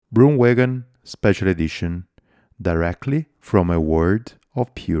Broomwagon Special Edition, directly from a world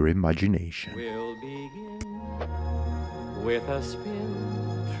of pure imagination. We'll begin with a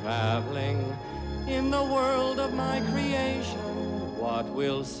spin, traveling in the world of my creation. What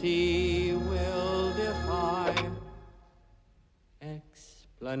we'll see will defy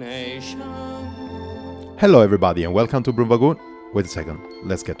explanation. Hello, everybody, and welcome to Broomwagon. Wait a second,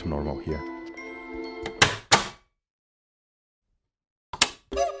 let's get to normal here.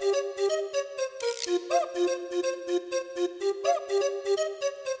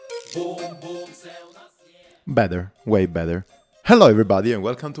 Better, way better. Hello, everybody, and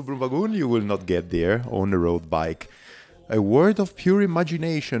welcome to Broomwagon. You will not get there on a road bike. A word of pure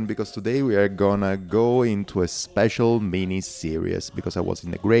imagination, because today we are gonna go into a special mini series because I was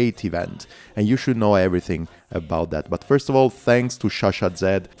in a great event and you should know everything about that. But first of all, thanks to Shasha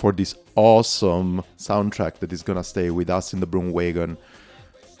Zed for this awesome soundtrack that is gonna stay with us in the Broomwagon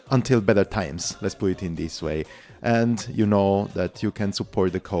until better times, let's put it in this way. And you know that you can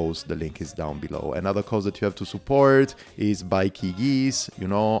support the cause, the link is down below. Another cause that you have to support is Bikey Geese. You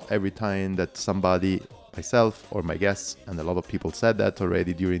know, every time that somebody, myself or my guests, and a lot of people said that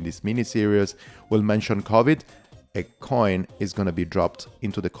already during this mini-series, will mention COVID, a coin is going to be dropped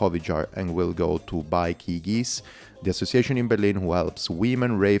into the COVID jar and will go to Bikey Geese, the association in Berlin who helps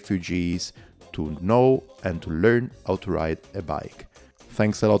women refugees to know and to learn how to ride a bike.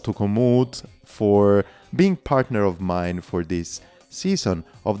 Thanks a lot to Komoot for being partner of mine for this season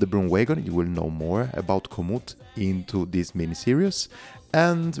of the Broomwagon. You will know more about Komoot into this mini-series.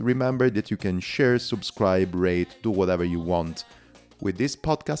 And remember that you can share, subscribe, rate, do whatever you want with this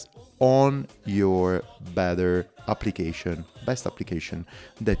podcast on your best application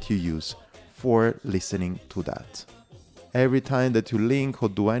that you use for listening to that. Every time that you link or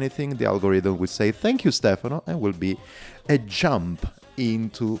do anything, the algorithm will say, thank you, Stefano, and will be a jump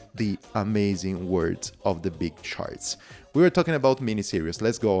into the amazing world of the big charts. We were talking about mini-series.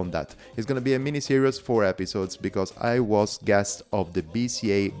 Let's go on that. It's going to be a mini-series, 4 episodes, because I was guest of the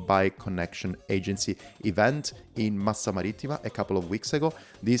BCA Bike Connection Agency event in Massa Marittima a couple of weeks ago.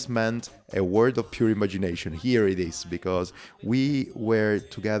 This meant a word of pure imagination. Here it is, because we were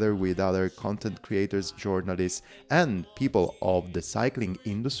together with other content creators, journalists, and people of the cycling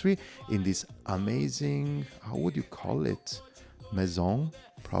industry in this amazing, how would you call it? Maison,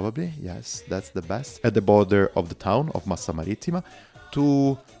 probably, yes, that's the best, at the border of the town of Massa Marittima,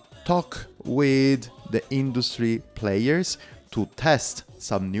 to talk with the industry players, to test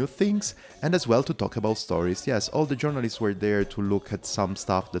some new things, and as well to talk about stories. Yes, all the journalists were there to look at some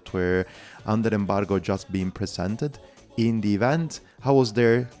stuff that were under embargo just being presented in the event. I was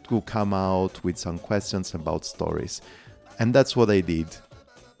there to come out with some questions about stories, and that's what I did,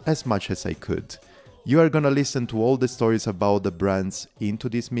 as much as I could. You are going to listen to all the stories about the brands into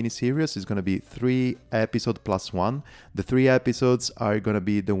this mini-series. It's going to be 3 episodes plus 1. The 3 episodes are going to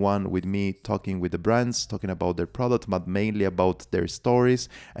be the one with me talking with the brands, talking about their product, but mainly about their stories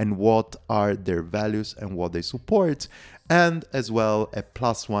and what are their values and what they support. And as well, a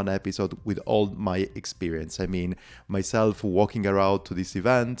plus 1 episode with all my experience. I mean, myself walking around to this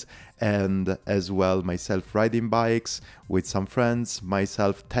event, and as well, myself riding bikes with some friends,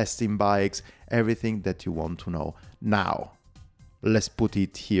 myself testing bikes, everything that you want to know. Now, let's put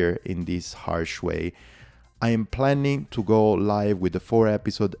it here in this harsh way. I am planning to go live with the 4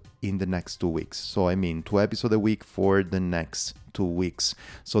 episodes in the next 2 weeks. So I mean 2 episodes a week for the next 2 weeks,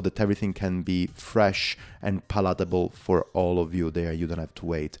 so that everything can be fresh and palatable for all of you there. You don't have to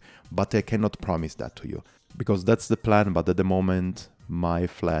wait. But I cannot promise that to you, because that's the plan. But at the moment, my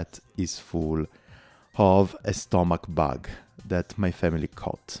flat is full of a stomach bug that my family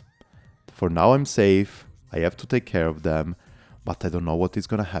caught. For now, I'm safe. I have to take care of them, but I don't know what is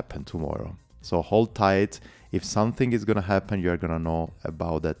going to happen tomorrow. So hold tight. If something is going to happen, you're going to know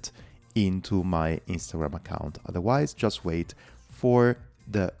about it into my Instagram account. Otherwise, just wait for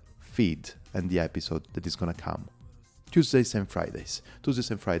the feed and the episode that is going to come. Tuesdays and Fridays. Tuesdays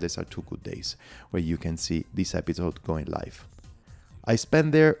and Fridays are 2 good days where you can see this episode going live. I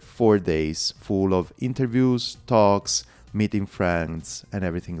spent there 4 days full of interviews, talks, meeting friends, and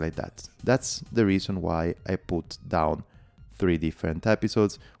everything like that. That's the reason why I put down 3 different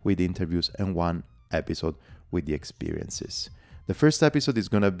episodes with interviews and 1 episode with the experiences. The first episode is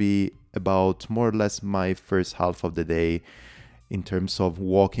going to be about more or less my first half of the day in terms of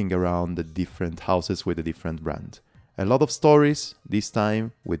walking around the different houses with a different brand. A lot of stories, this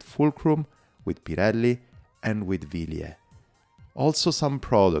time with Fulcrum, with Pirelli, and with Villiers. Also some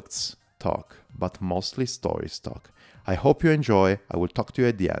products talk, but mostly stories talk. I hope you enjoy. I will talk to you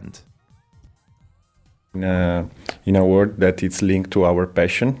at the end. in a word that it's linked to our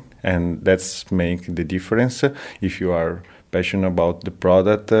passion, and that's make the difference. If you are passionate about the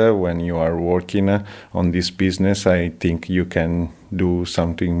product when you are working on this business, I think you can do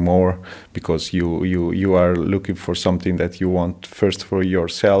something more, because you are looking for something that you want first for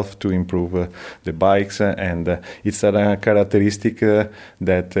yourself to improve the bikes, and it's a characteristic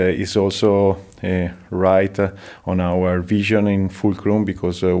that is also right on our vision in Fulcrum,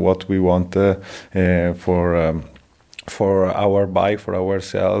 because what we want for our bike, for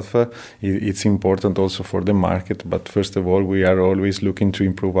ourselves, it's important also for the market. But first of all, we are always looking to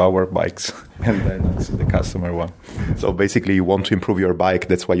improve our bikes, and then it's the customer one. So basically, you want to improve your bike.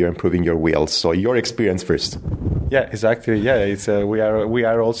 That's why you're improving your wheels. So your experience first. Yeah, exactly. Yeah, it's we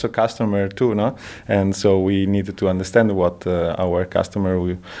are also customer too, no? And so we need to understand what our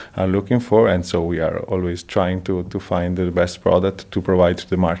customer are looking for, and so we are always trying to find the best product to provide to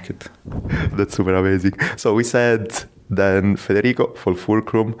the market. That's super amazing. So we said then Federico for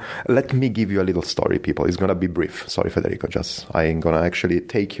Fulcrum. Let me give you a little story, people. It's gonna be brief. Sorry, Federico. I'm gonna actually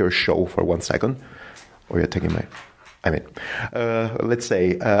take your show for 1 second, or you're taking my. Let's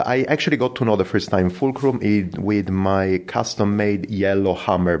say I actually got to know the first time Fulcrum with my custom-made yellow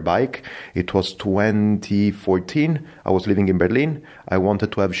Hammer bike. It was 2014. I was living in Berlin. I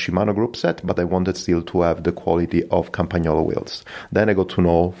wanted to have Shimano group set, but I wanted still to have the quality of Campagnolo wheels. Then I got to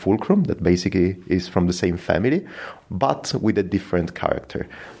know Fulcrum, that basically is from the same family, but with a different character.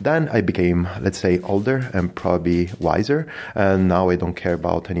 Then I became, let's say, older and probably wiser, and now I don't care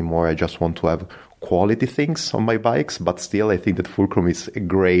about anymore. I just want to have quality things on my bikes, but still I think that Fulcrum is a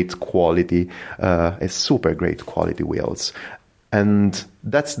great quality, a super great quality wheels. And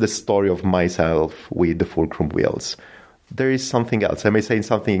that's the story of myself with the Fulcrum wheels. There is something else. I may say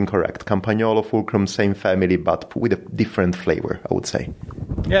something incorrect. Campagnolo, Fulcrum, same family, but with a different flavor, I would say.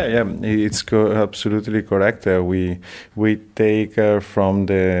 Yeah, it's absolutely correct. We take from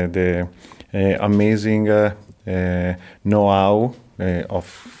the amazing know-how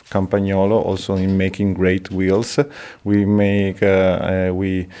of Campagnolo also in making great wheels. We make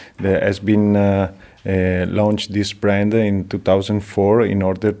has been launched this brand in 2004 in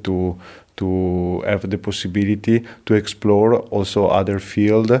order to have the possibility to explore also other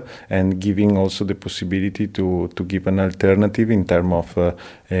field, and giving also the possibility to give an alternative in terms of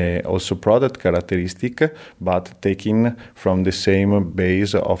also product characteristic, but taking from the same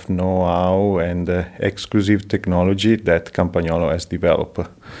base of know-how and exclusive technology that Campagnolo has developed.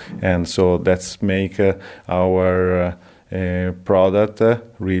 And so that's make our product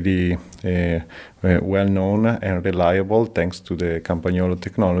really well known and reliable thanks to the Campagnolo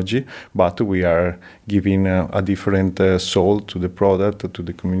technology, but we are giving a different soul to the product, to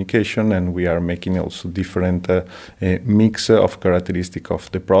the communication, and we are making also different mix of characteristic of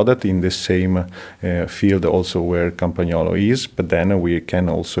the product in the same field also where Campagnolo is, but then we can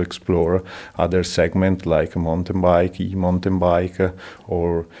also explore other segment like mountain bike, e-mountain bike,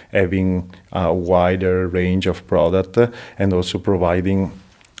 or having a wider range of product, and also providing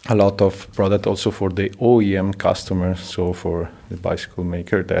a lot of product also for the OEM customer, so for the bicycle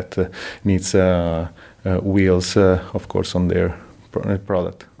maker that needs wheels, of course, on their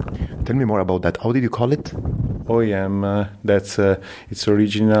product. Tell me more about that. How did you call it? OEM, that's its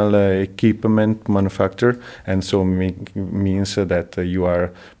original equipment manufacturer, and so means that you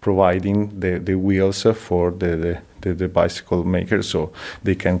are providing the wheels for the bicycle maker, so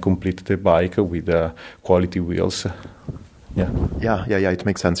they can complete the bike with quality wheels. Yeah, it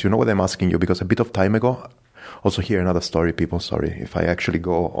makes sense. You know what I'm asking you? Because a bit of time ago, also here another story, people, sorry if I actually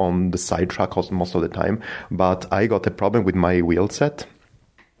go on the sidetrack most of the time, but I got a problem with my wheel set.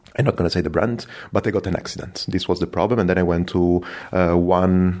 I'm not going to say the brand, but I got an accident. This was the problem, and then I went to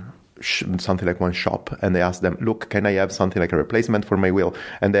something like one shop, and they asked them, look, can I have something like a replacement for my wheel?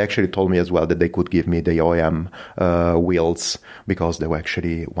 And they actually told me as well that they could give me the OEM wheels, because they were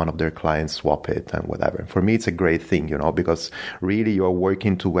actually one of their clients swap it and whatever. For me, it's a great thing, because really you're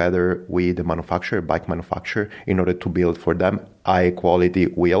working together with the manufacturer, bike manufacturer, in order to build for them high quality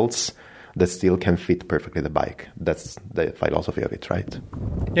wheels that still can fit perfectly the bike. That's the philosophy of it, right?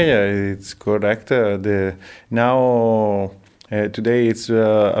 Yeah, it's correct. Today it's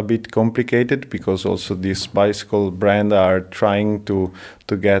a bit complicated, because also this bicycle brand are trying to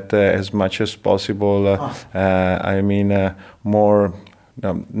get as much as possible. More.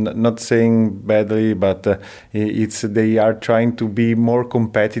 Not saying badly, but they are trying to be more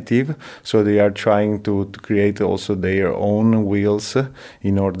competitive. So they are trying to create also their own wheels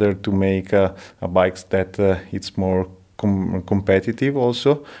in order to make a bikes that it's more competitive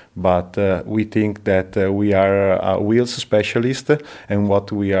also, but we think that we are a wheels specialist, and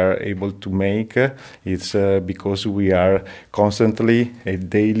what we are able to make is because we are constantly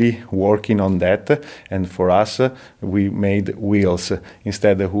daily working on that, and for us we made wheels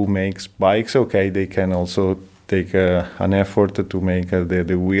instead. Who makes bikes, okay, they can also take an effort to make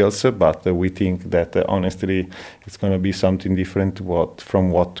the wheels, but we think that honestly it's going to be something different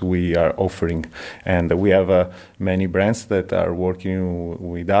from what we are offering. And we have many brands that are working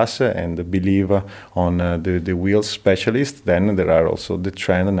with us and believe on the wheels specialist. Then there are also the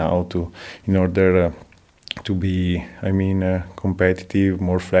trend now in order to be, competitive,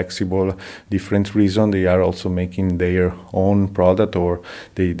 more flexible, different reason. They are also making their own product, or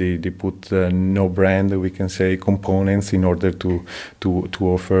they put no brand, we can say, components in order to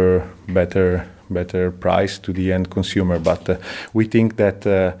offer better price to the end consumer. But we think that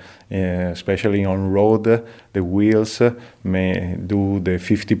especially on road, the wheels may do the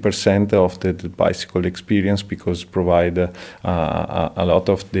 50% of the bicycle experience, because provide a lot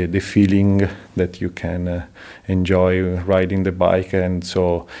of the feeling that you can enjoy riding the bike. And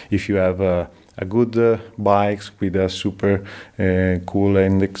so if you have a good bikes with a super cool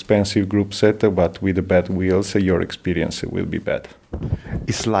and expensive group set, but with the bad wheels, your experience will be bad.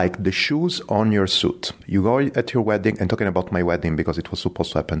 It's like the shoes on your suit. You go at your wedding, and talking about my wedding because it was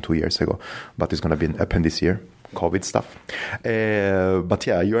supposed to happen 2 years ago, but it's going to happen this year, COVID stuff. But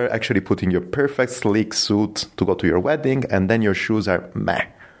yeah, you're actually putting your perfect sleek suit to go to your wedding, and then your shoes are meh.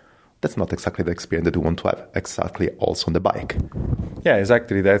 That's not exactly the experience that you want to have exactly also on the bike. Yeah,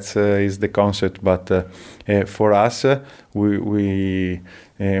 exactly. That's is the concept. But for us, we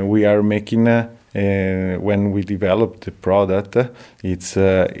are making when we develop the product, it's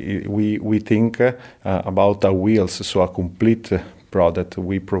we think about our wheels, so a complete product.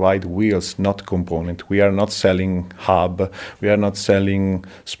 We provide wheels, not component. We are not selling hub. We are not selling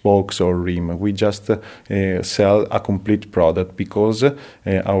spokes or rim. We just sell a complete product, because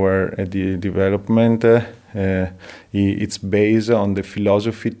our development it's based on the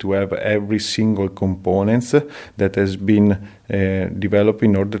philosophy to have every single components that has been developed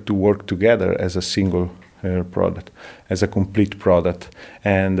in order to work together as a single product, as a complete product.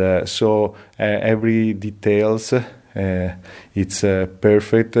 And so every details it's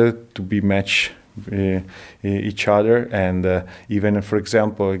perfect to be matched each other. And even, for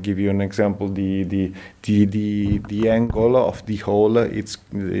example, I'll give you an example, the angle of the hole, it's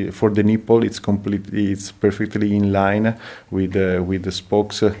for the nipple, it's perfectly in line with the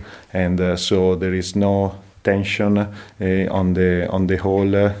spokes, and so there is no tension on the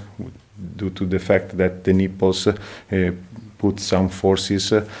hole due to the fact that the nipples put some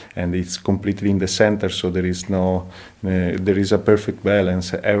forces, and it's completely in the center, so there is a perfect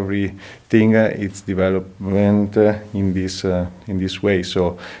balance. Everything it's development in this way.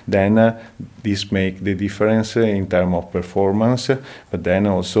 So then this make the difference in terms of performance, but then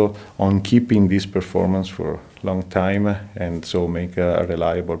also on keeping this performance for a long time, and so make a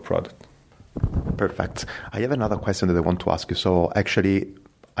reliable product. Perfect. I have another question that I want to ask you. So actually,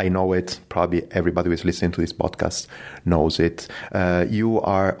 I know it, probably everybody who is listening to this podcast knows it. You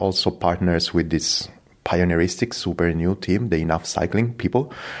are also partners with this pioneeristic, super new team, the Enough Cycling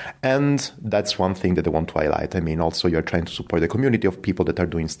people. And that's one thing that I want to highlight. I mean, also you're trying to support the community of people that are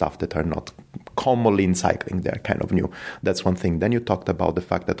doing stuff that are not commonly in cycling. They're kind of new. That's one thing. Then you talked about the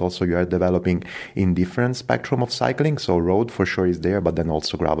fact that also you are developing in different spectrum of cycling. So road for sure is there, but then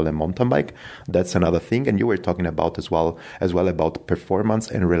also gravel and mountain bike. That's another thing. And you were talking about as well about performance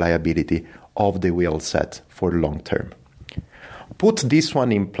and reliability of the wheel set for long term. Put this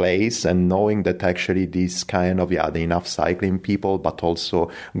one in place, and knowing that actually this kind of, the Enough Cycling people, but also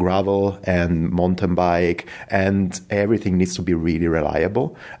gravel and mountain bike and everything needs to be really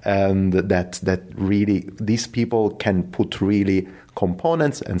reliable, and that really these people can put really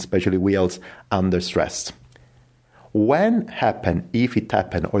components and especially wheels under stress. When happened, if it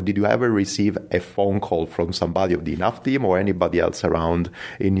happened, or did you ever receive a phone call from somebody of the Enough team or anybody else around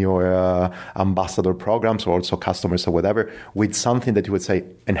in your ambassador programs, or also customers or whatever, with something that you would say,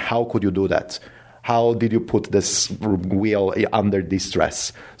 and how could you do that? How did you put this wheel under this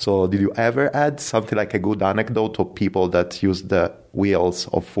stress? So did you ever add something like a good anecdote of people that use the wheels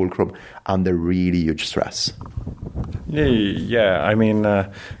of Fulcrum under really huge stress? Yeah, I mean... I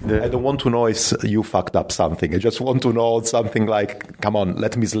don't want to know if you fucked up something. I just want to know something like, come on,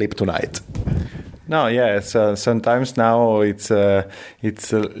 let me sleep tonight. No, yes. Sometimes now it's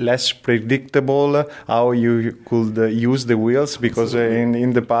less predictable how you could use the wheels, because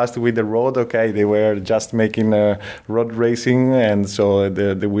in the past with the road, okay, they were just making road racing, and so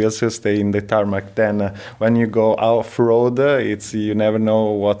the wheels stay in the tarmac. Then when you go off road, it's you never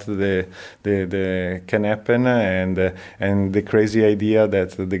know what the can happen, and the crazy idea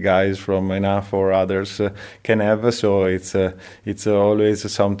that the guys from ENAF or others can have. So it's always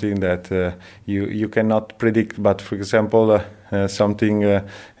something that you cannot predict. But for example, something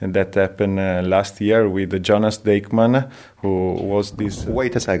that happened last year with Jonas Deichmann, who was this.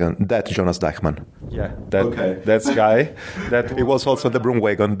 Wait a second, that Jonas Deichmann. Yeah, that guy. That he was also the broom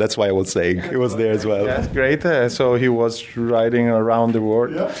wagon. That's why I was saying he was there as well. That's great. So he was riding around the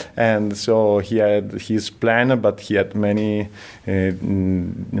world, and so he had his plan, but he had many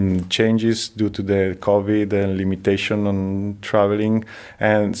changes due to the COVID and limitation on traveling,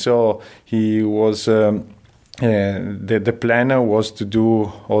 and so he was. The plan was to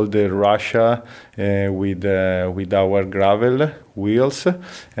do all the Russia with our gravel wheels,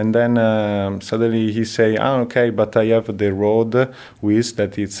 and then suddenly he say, okay, but I have the road wheels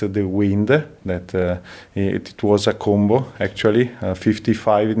that it's the wind, that it was a combo actually,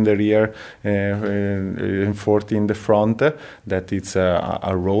 55 in the rear and 40 in the front, that it's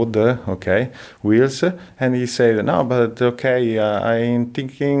a road wheels, and he said, no, but okay, I'm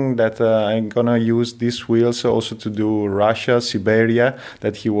thinking that I'm gonna use these wheels also to do Russia, Siberia,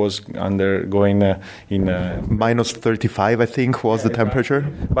 that he was undergoing in minus 35, I think, was the temperature.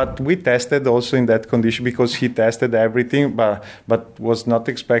 But we tested also in that condition, because he tested everything, but was not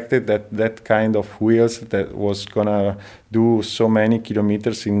expected that kind of wheels that was gonna do so many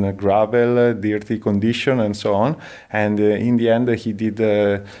kilometers in gravel, dirty condition, and so on. And in the end, he did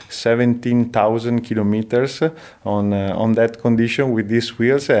 17,000 kilometers on that condition with these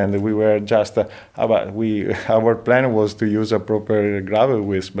wheels, and we were just our plan was to use a proper gravel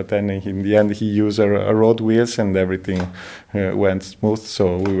wheels, but then in the end he used a road wheels, and everything went smooth.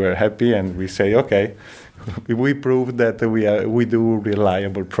 So we were happy, and we say, okay, we proved that we do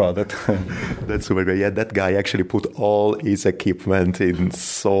reliable product. That's super great. Yeah, that guy actually put all his equipment in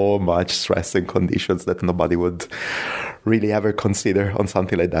so much stress and conditions that nobody would really ever consider on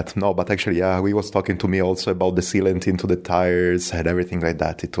something like that. No, but actually, yeah, he was talking to me also about the sealant into the tires and everything like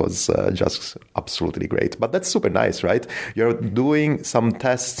that. It was just absolutely great. But that's super nice, right? You're doing some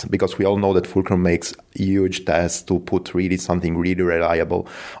tests, because we all know that Fulcrum makes huge tests to put really something really reliable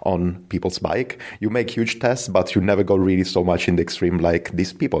on people's bike. You make huge tests, but you never go really so much in the extreme like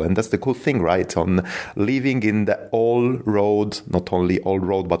these people. And that's the cool thing, right? On living in the all road, not only all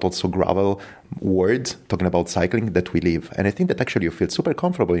road, but also gravel world, talking about cycling, that we live. And I think that actually you feel super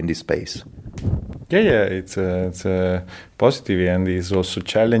comfortable in this space. Yeah, it's positive, and it's also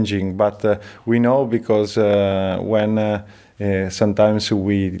challenging. But we know, because when sometimes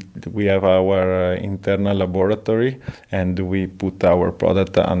we have our internal laboratory, and we put our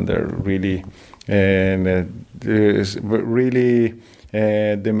product under really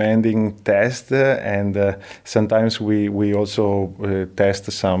demanding test, and sometimes we also test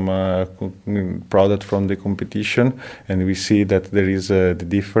some product from the competition, and we see that there is the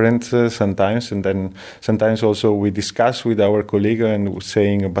difference sometimes, and then sometimes also we discuss with our colleague and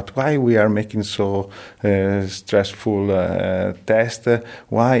saying, but why we are making so stressful test?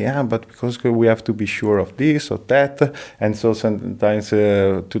 Why? Yeah, but because we have to be sure of this or that, and so sometimes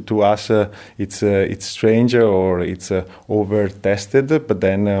to us it's stranger, or it's over tested. But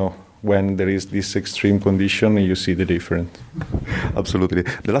then when there is this extreme condition, you see the difference. Absolutely.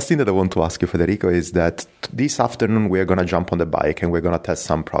 The last thing that I want to ask you, Federico, is that this afternoon we're going to jump on the bike and we're going to test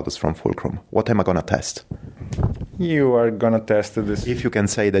some products from Fulcrum. What am I going to test? You are going to test this. If you can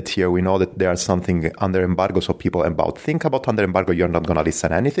say that here, we know that there are something under embargo, so people think about under embargo, you're not going to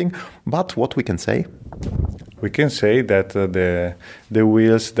listen anything. But what we can say? We can say that the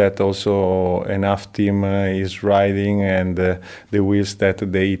wheels that also ENAF team is riding, and the wheels that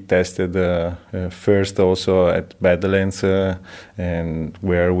they tested first also at Badlands, and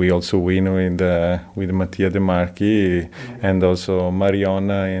where we also win with Mattia De Marchi, and also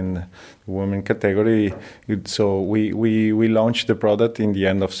Mariona in women category. So we launched the product in the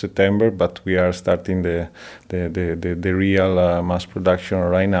end of September, but we are starting the real mass production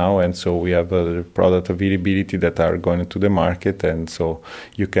right now, and so we have the product availability that are going to the market, and so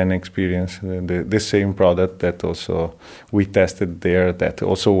you can experience the same product that also we tested there, that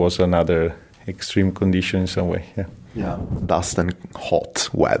also was another extreme condition in some way. Yeah, dust and hot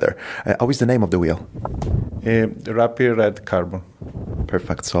weather. How is the name of the wheel? Rapid Red Carbon.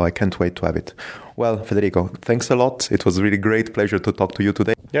 Perfect. So I can't wait to have it. Well, Federico, thanks a lot. It was a really great pleasure to talk to you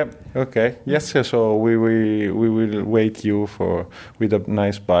today. Yeah. Okay. Yes. So we will wait you with a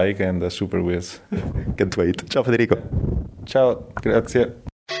nice bike and super wheels. Can't wait. Ciao, Federico. Ciao. Grazie.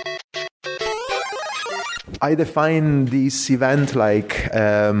 I define this event like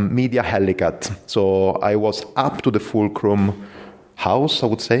media helicat. So I was up to the Fulcrum house, I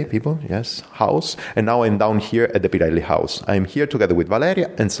would say, people, yes, house. And now I'm down here at the Pirelli house. I'm here together with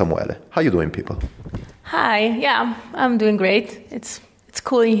Valeria and Samuele. How you doing, people? Hi, yeah, I'm doing great. It's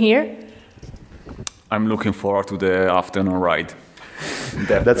cool in here. I'm looking forward to the afternoon ride.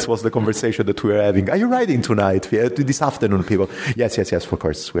 That was the conversation that we were having. Are you riding tonight? This afternoon, people? Yes, of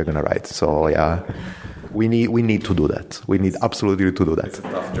course, we're going to ride. So, yeah, we need to do that. We need absolutely to do that. It's a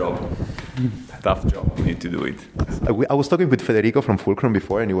tough job. We need to do it. I was talking with Federico from Fulcrum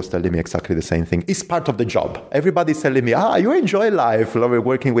before, and he was telling me exactly the same thing. It's part of the job. Everybody's telling me, you enjoy life, love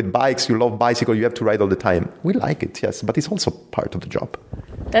working with bikes, you love bicycle, you have to ride all the time. We like it, yes, but it's also part of the job.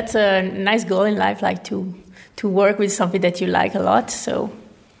 That's a nice goal in life, like to work with something that you like a lot. So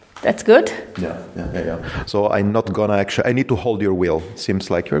that's good. Yeah. So I'm not gonna I need to hold your wheel. Seems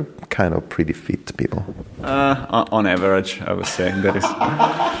like you're kind of pretty fit, people. On average, I would say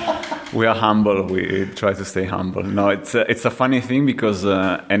we are humble. We try to stay humble. No, it's a funny thing because,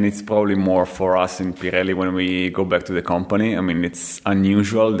 and it's probably more for us in Pirelli when we go back to the company. I mean, it's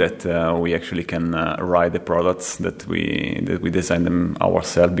unusual that we actually can ride the products that we design them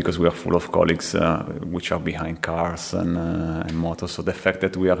ourselves, because we are full of colleagues which are behind cars and motors. So the fact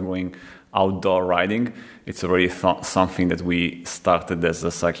that we are going outdoor riding, it's already something that we started as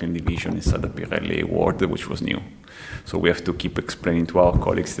a cycling division inside the Pirelli world, which was new. So we have to keep explaining to our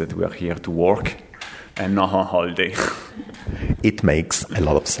colleagues that we are here to work and not on holiday. It makes a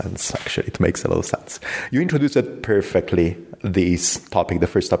lot of sense, actually. It makes a lot of sense. You introduced it perfectly, this topic, the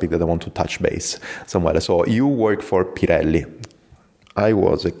first topic that I want to touch base, Samuele. So you work for Pirelli. I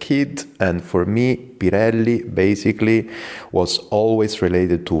was a kid, and for me, Pirelli basically was always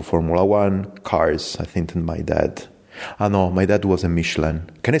related to Formula One, cars. I think my dad. My dad was a Michelin.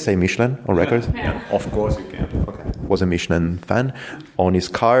 Can I say Michelin on record? Yeah, of course you can. Okay. Was a Michelin fan on his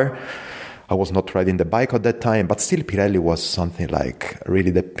car. I was not riding the bike at that time, but still Pirelli was something like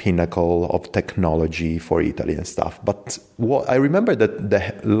really the pinnacle of technology for Italy and stuff. But I remember that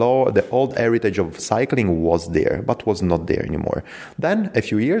the old heritage of cycling was there, but was not there anymore. Then, a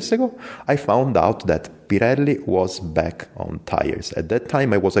few years ago, I found out that Pirelli was back on tires. At that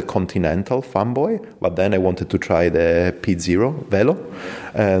time, I was a Continental fanboy, but then I wanted to try the P0 Velo.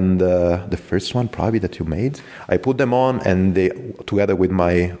 And the first one probably that you made, I put them on, and they, together with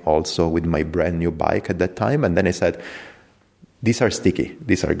my brand new bike at that time. And then I said, these are sticky,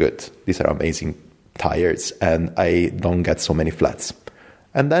 these are good, these are amazing tires, and I don't get so many flats.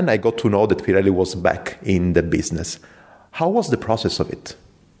 And then I got to know that Pirelli was back in the business. How was the process of it?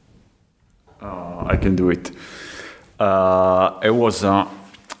 I can do it. It was a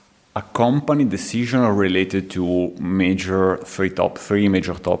company decision related to three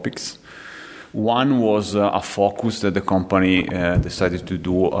major topics. One was a focus that the company decided to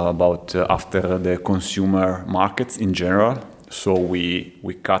do about after the consumer markets in general. So we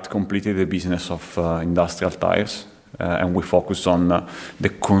cut completely the business of industrial tires, and we focused on the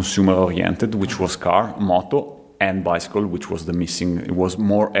consumer-oriented, which was car, moto, and bicycle, which was the missing. It was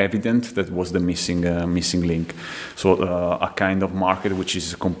more evident that was the missing link. So a kind of market which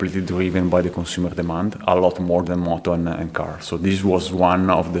is completely driven by the consumer demand, a lot more than moto and car. So this was one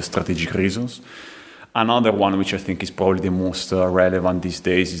of the strategic reasons. Another one, which I think is probably the most relevant these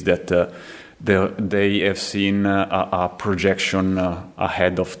days, is that they have seen a projection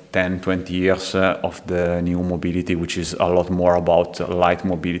ahead of 10, 20 years of the new mobility, which is a lot more about light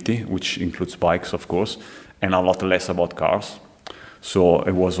mobility, which includes bikes, of course, and a lot less about cars. So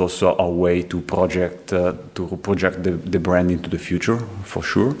it was also a way to project the brand into the future, for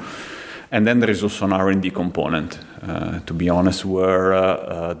sure. And then there is also an R&D component, to be honest,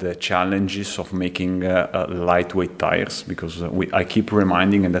 where the challenges of making lightweight tires, because I keep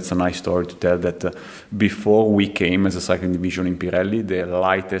reminding, and that's a nice story to tell, that before we came as a cycling division in Pirelli, the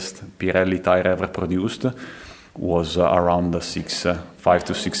lightest Pirelli tire ever produced was around 5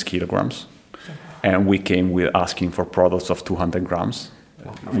 to 6 kilograms. And we came with asking for products of 200 grams.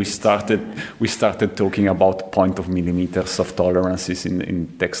 We started talking about point of millimeters of tolerances in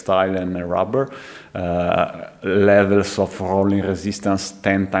textile and rubber, levels of rolling resistance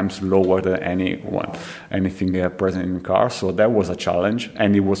 10 times lower than anything present in cars. So that was a challenge,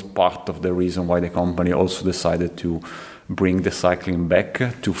 and it was part of the reason why the company also decided to bring the cycling back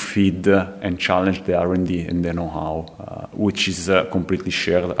to feed and challenge the R&D and the know-how, which is completely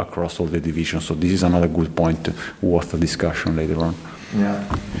shared across all the divisions. So this is another good point worth a discussion later on. Yeah.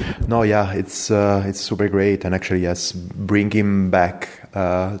 No, yeah, it's super great, and actually, yes, bringing back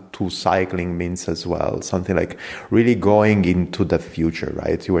to cycling means as well something like really going into the future,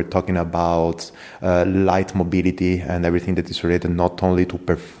 right? You were talking about light mobility and everything that is related not only to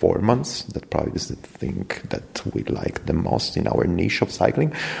performance, that probably is the thing that we like the most in our niche of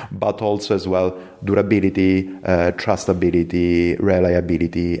cycling, but also as well durability, trustability,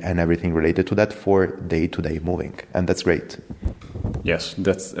 reliability, and everything related to that for day-to-day moving, and that's great. Yes,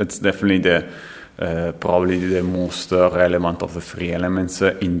 it's definitely the probably the most relevant of the three elements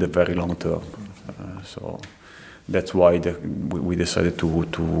in the very long term. So that's why we decided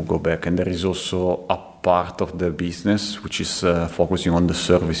to go back. And there is also a part of the business which is focusing on the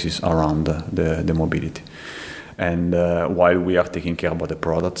services around the mobility. And while we are taking care about the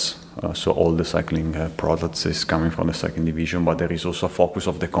products, so all the cycling products is coming from the cycling division, but there is also a focus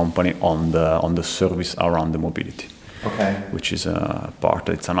of the company on the service around the mobility. Okay. Which is a part.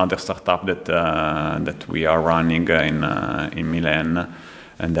 It's another startup that we are running in Milan,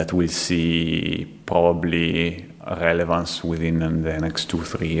 and that will see probably relevance within the next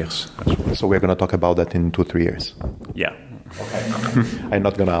 2-3 years. So we're going to talk about that in 2-3 years. Yeah. Okay. I'm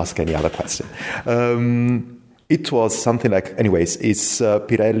not going to ask any other question. It was something like, anyways, is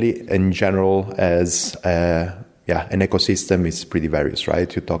Pirelli in general as an ecosystem is pretty various,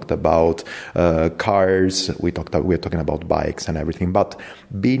 right? You talked about cars, we're talking about bikes and everything, but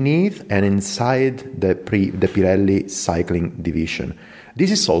beneath and inside the Pirelli cycling division,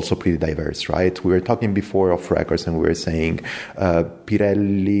 this is also pretty diverse, right? We were talking before of records, and we were saying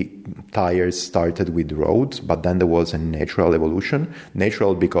Pirelli tires started with roads, but then there was a natural evolution.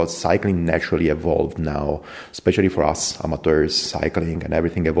 Natural because cycling naturally evolved now, especially for us amateurs, cycling and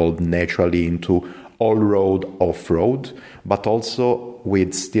everything evolved naturally into all-road, off-road, but also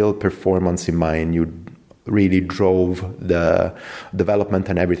with still performance in mind. You really drove the development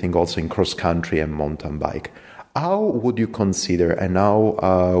and everything also in cross-country and mountain bike. How would you consider, and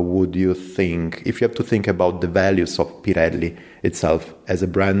how would you think, if you have to think about the values of Pirelli itself as a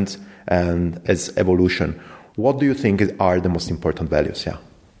brand and as evolution, what do you think are the most important values?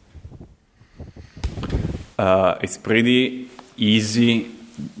 It's pretty easy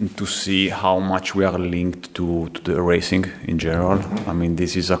to see how much we are linked to the racing in general. I mean,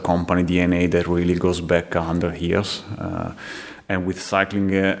 this is a company DNA that really goes back 100 years. And with cycling,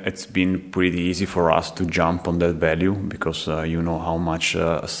 it's been pretty easy for us to jump on that value, because you know how much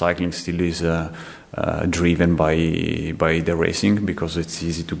cycling still is driven by the racing, because it's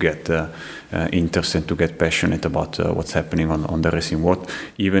easy to get interested, to get passionate about what's happening on the racing world,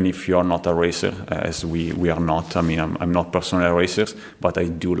 even if you're not a racer, as we are not. I mean, I'm not personally a racer, but I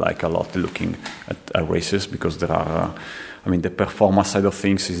do like a lot looking at races, because there are the performance side of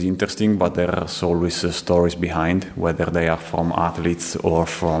things is interesting, but there are always stories behind, whether they are from athletes or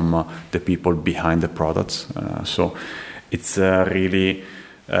from the people behind the products. So it's really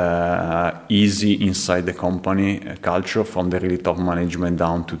easy inside the company culture, from the really top management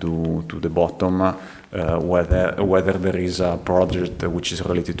down to the bottom. Whether there is a project which is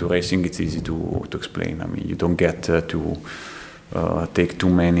related to racing, it's easy to explain. I mean, you don't get to take too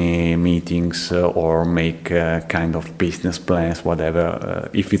many meetings or make kind of business plans, whatever.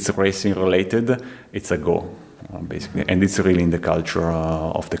 If it's racing related, it's a go, basically. And it's really in the culture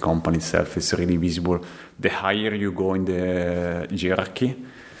of the company itself. It's really visible. The higher you go in the hierarchy,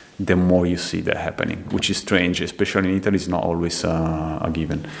 the more you see that happening, which is strange, especially in Italy. It's not always a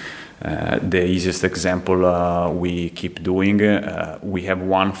given. The easiest example we keep doing, we have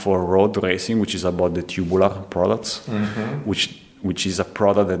one for road racing, which is about the tubular products, which is a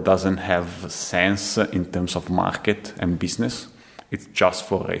product that doesn't have sense in terms of market and business. It's just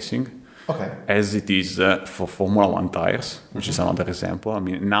for racing, as it is for Formula One tires, which is another example. I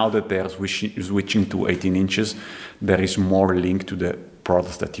mean, now that they are switching to 18 inches, there is more link to the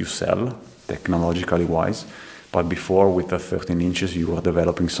products that you sell, technologically wise. But before, with the 13 inches, you were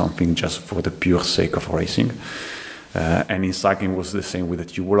developing something just for the pure sake of racing. And in cycling was the same with the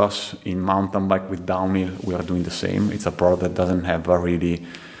tubulars. In mountain bike with downhill, we are doing the same. It's a product that doesn't have a really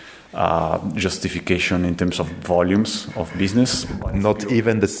justification in terms of volumes of business. Not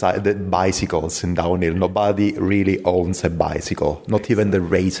even the bicycles in downhill. Nobody really owns a bicycle. Not even the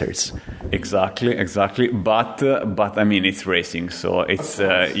racers. Exactly. But I mean, it's racing, so it's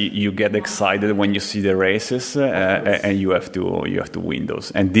you get excited when you see the races, and you have to win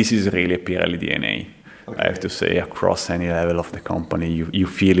those. And this is really Pirelli DNA. I have to say, across any level of the company, you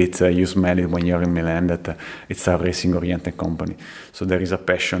feel it, you smell it when you're in Milan, that it's a racing-oriented company. So there is a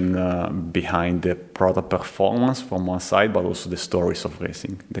passion behind the product performance from one side, but also the stories of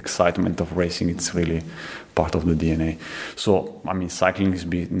racing, the excitement of racing. It's really part of the DNA. So, I mean, cycling has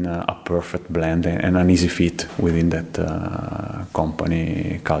been a perfect blend and an easy fit within that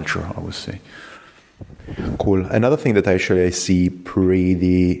company culture, I would say. Cool. Another thing that actually I see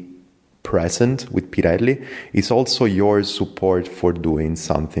pretty present with Pirelli is also your support for doing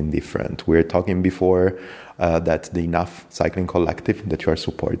something different. We were talking before that the Enough Cycling Collective that you are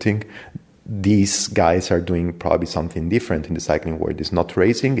supporting, these guys are doing probably something different in the cycling world. It's not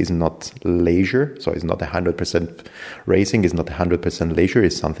racing, it's not leisure, so it's not 100% racing, it's not 100% leisure,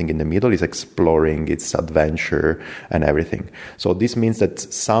 it's something in the middle, it's exploring, it's adventure and everything. So this means that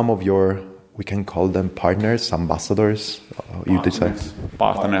some of your, we can call them partners, ambassadors, you decide.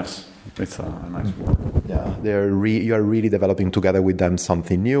 Partners. It's a nice word. Yeah, you are really developing together with them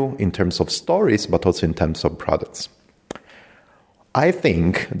something new in terms of stories, but also in terms of products. I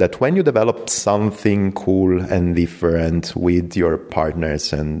think that when you develop something cool and different with your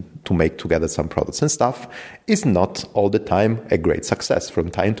partners and to make together some products and stuff, is not all the time a great success. From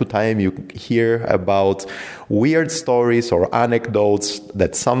time to time, you hear about weird stories or anecdotes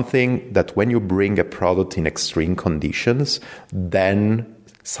that something that when you bring a product in extreme conditions, then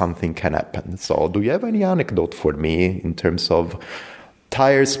something can happen. So do you have any anecdote for me in terms of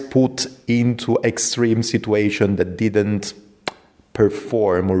tires put into extreme situation that didn't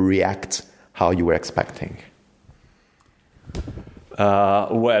perform or react how you were expecting?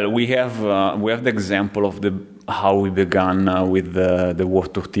 Well, we have the example of how we began with the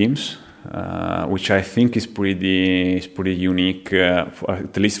World Tour teams, which I think is pretty unique,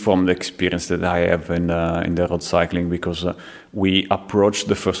 at least from the experience that I have in the road cycling, because we approached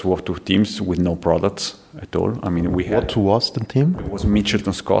the first World Tour teams with no products at all. I mean, What was the team? It was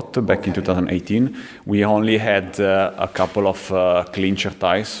Mitchelton Scott back in 2018. We only had a couple of clincher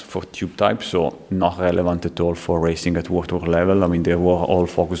tires for tube type, so not relevant at all for racing at World Tour level. I mean, they were all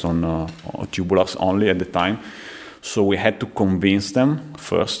focused on tubulars only at the time. So we had to convince them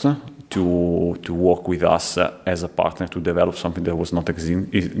first to work with us as a partner to develop something that was not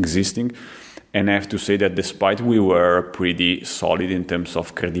existing. And I have to say that despite we were pretty solid in terms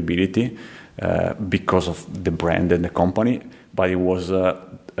of credibility because of the brand and the company, but it was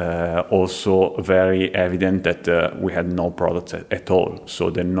also very evident that we had no products at all. So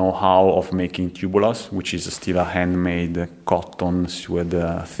the know-how of making tubulars, which is still a handmade cotton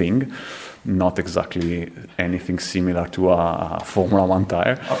suede thing, not exactly anything similar to a Formula One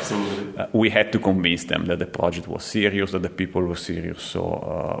tire. Absolutely. We had to convince them that the project was serious, that the people were serious.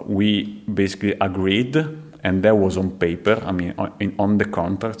 So we basically agreed, and that was on paper. I mean, on the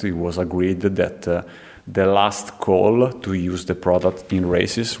contract, it was agreed that the last call to use the product in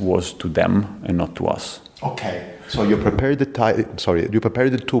races was to them and not to us. Okay. So you prepared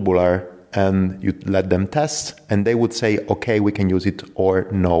the tubular and you let them test, and they would say, okay, we can use it, or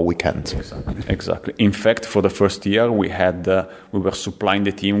no, we can't. Exactly. In fact, for the first year, we were supplying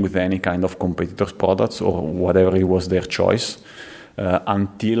the team with any kind of competitors' products or whatever it was their choice,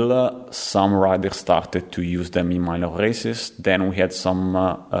 until some riders started to use them in minor races. Then we had some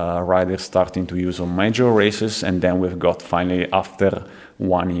riders starting to use on major races, and then we've got finally, after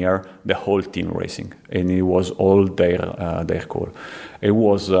 1 year, the whole team racing, and it was all their call. It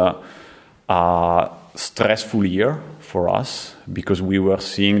was a stressful year for us because we were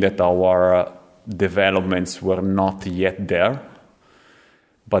seeing that our developments were not yet there.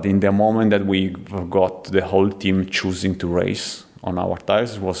 But in the moment that we got the whole team choosing to race on our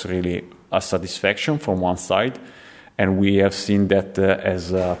tires, was really a satisfaction from one side. And we have seen that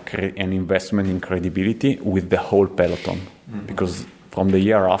as an investment in credibility with the whole peloton. Mm-hmm. Because from the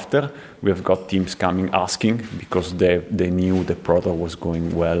year after, we have got teams coming asking because they knew the product was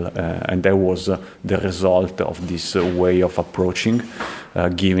going well. And that was the result of this way of approaching,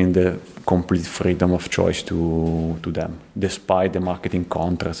 giving the complete freedom of choice to them, despite the marketing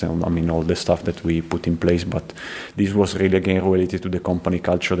contracts and all the stuff that we put in place. But this was really, again, related to the company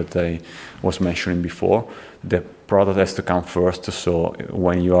culture that I was mentioning before. The product has to come first. So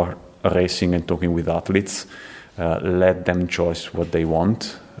when you are racing and talking with athletes, let them choose what they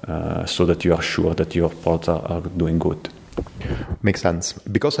want, so that you are sure that your products are doing good. Makes sense.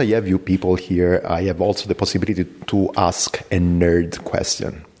 Because I have you people here, I have also the possibility to ask a nerd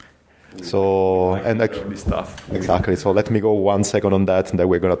question. So, and actually, stuff. exactly. So let me go 1 second on that, and then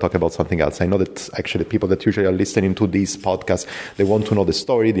we're going to talk about something else. I know that actually people that usually are listening to these podcasts, they want to know the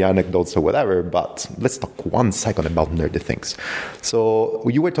story, the anecdotes, or whatever. But let's talk 1 second about nerdy things. So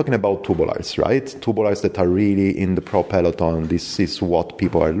you were talking about tubulars, right? Tubulars that are really in the pro peloton. This is what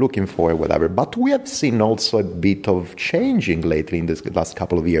people are looking for, whatever. But we have seen also a bit of changing lately in this last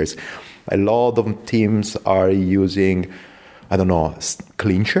couple of years. A lot of teams are using, I don't know,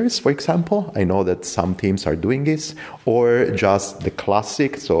 clinchers, for example. I know that some teams are doing this, or just the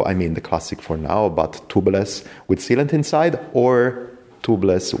classic, so I mean the classic for now, but tubeless with sealant inside, or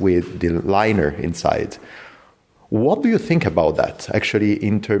tubeless with the liner inside. What do you think about that, actually,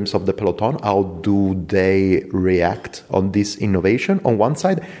 in terms of the peloton? How do they react on this innovation on one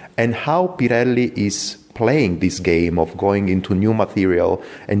side, and how Pirelli is playing this game of going into new material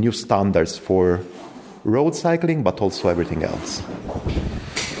and new standards for road cycling, but also everything else?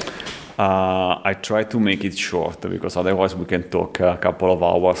 I try to make it short because otherwise we can talk a couple of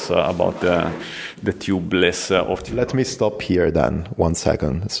hours about the tubeless or tubeless. Let me stop here then 1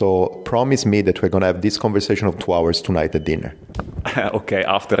 second. So promise me that we're going to have this conversation of 2 hours tonight at dinner. Okay,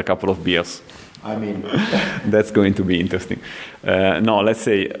 after a couple of beers. I mean, that's going to be interesting. No, let's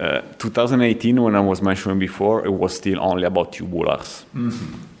say 2018, when I was mentioning before, it was still only about tubulars.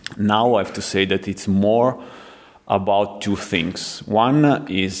 Mm-hmm. Now I have to say that it's more about two things. One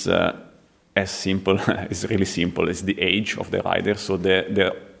is as simple, it's really simple, it's the age of the rider. So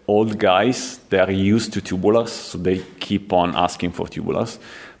the old guys, they are used to tubulars, so they keep on asking for tubulars.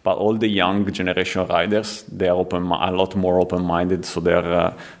 But all the young generation riders, they are a lot more open-minded, so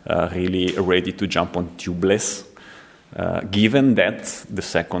they're really ready to jump on tubeless, given that the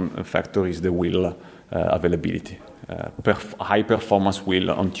second factor is the wheel availability. High performance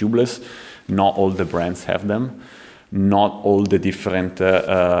wheel on tubeless, not all the brands have them. Not all the different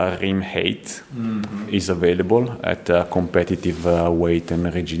rim height is available at competitive weight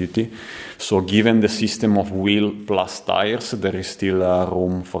and rigidity. So given the system of wheel plus tires, there is still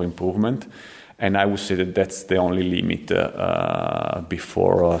room for improvement. And I would say that that's the only limit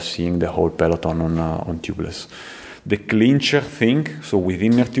before seeing the whole peloton on tubeless. The clincher thing, so with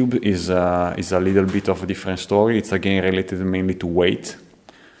inner tube, is a little bit of a different story. It's again related mainly to weight,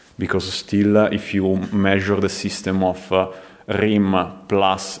 because still if you measure the system of rim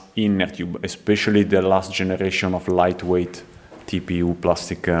plus inner tube, especially the last generation of lightweight TPU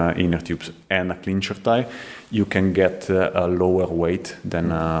plastic inner tubes and a clincher tire, you can get a lower weight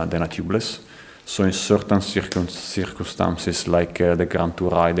than a tubeless. So in certain circumstances, like the Grand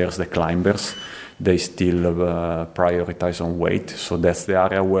Tour riders, the climbers, they still prioritize on weight. So that's the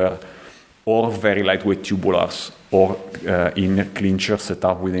area where or very lightweight tubulars or inner clinchers set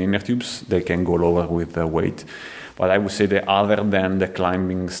up with the inner tubes, they can go lower with the weight. But I would say that other than the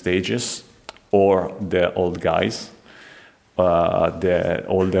climbing stages or the old guys, all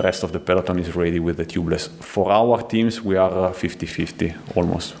the rest of the peloton is ready with the tubeless. For our teams, we are 50-50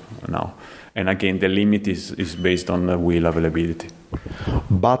 almost now. And again, the limit is based on the wheel availability.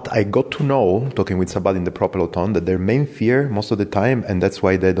 But I got to know, talking with somebody in the pro peloton, that their main fear most of the time, and that's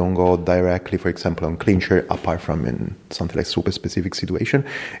why they don't go directly, for example, on clincher, apart from in something like super specific situation,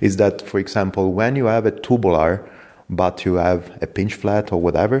 is that, for example, when you have a tubular, but you have a pinch flat or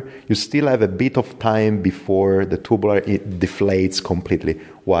whatever, you still have a bit of time before the tubular it deflates completely,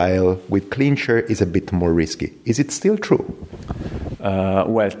 while with clincher is a bit more risky. Is it still true?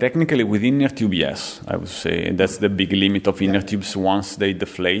 Well, technically with inner tube, yes, I would say. That's the big limit of inner tubes. Once they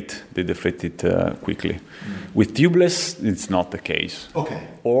deflate it quickly. With tubeless, it's not the case. Okay.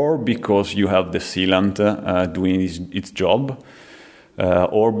 Or because you have the sealant doing its job,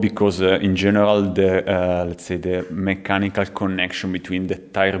 or because in general let's say the mechanical connection between the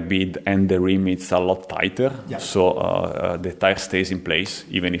tire bed and the rim is a lot tighter. Yeah. So the tire stays in place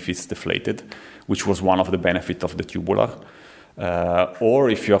even if it's deflated, which was one of the benefits of the tubular. Or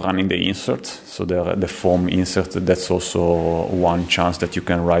if you're running the insert, so the foam insert, that's also one chance that you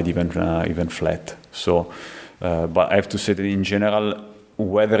can ride even flat. So, but I have to say that in general,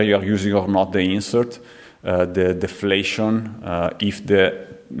 whether you are using or not the insert, the deflation, if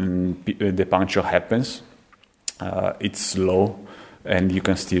the puncture happens, it's slow, and you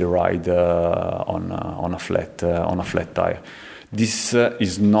can still ride on a flat tire. This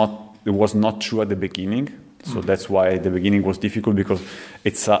was not true at the beginning. So that's why the beginning was difficult, because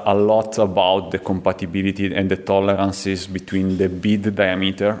it's a lot about the compatibility and the tolerances between the bed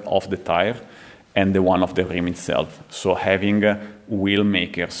diameter of the tire and the one of the rim itself. So having wheel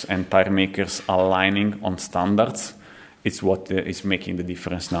makers and tire makers aligning on standards it's what is making the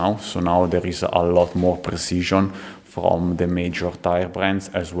difference now. So now there is a lot more precision from the major tire brands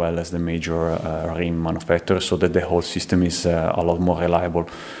as well as the major rim manufacturers, so that the whole system is a lot more reliable.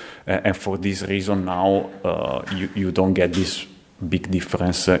 And for this reason now, you don't get this big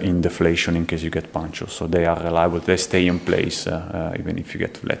difference in deflation in case you get punctures. So they are reliable, they stay in place even if you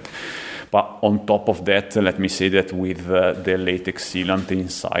get flat. But on top of that, let me say that with the latex sealant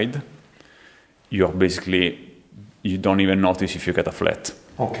inside, you don't even notice if you get a flat.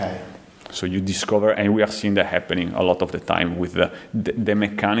 Okay. So you discover, and we are seeing that happening a lot of the time with the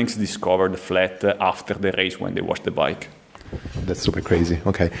mechanics discover the flat after the race when they wash the bike. That's super crazy.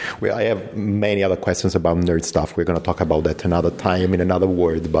 Okay. I have many other questions about nerd stuff. We're going to talk about that another time in another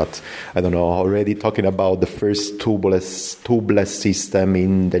word, but I don't know, already talking about the first tubeless system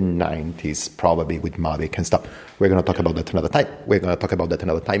in the 90s, probably with Mavic and stuff. We're going to talk about that another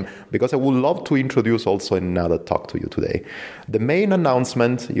time. Because I would love to introduce also another talk to you today. The main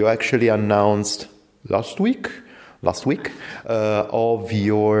announcement you actually announced last week of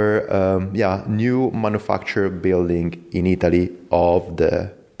your new manufacturer building in Italy of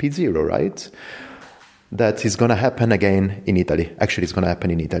the P0, right? That is going to happen again in Italy. Actually, it's going to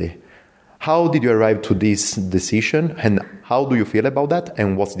happen in Italy. How did you arrive to this decision, and how do you feel about that,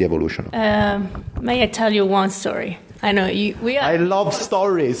 and what's the evolution of it? May I tell you one story? I know we are. I love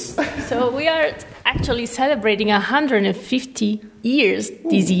stories. So we are actually celebrating 150 years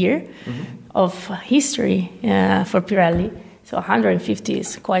this year. Mm-hmm. Of history for Pirelli. So 150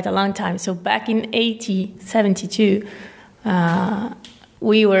 is quite a long time. So back in 72,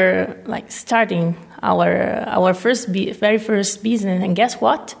 we were like starting our very first business, and guess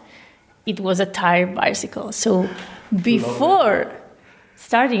what? It was a tire bicycle. So before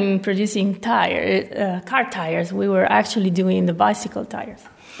starting producing car tires, we were actually doing the bicycle tires.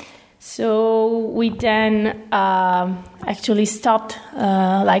 So we then actually stopped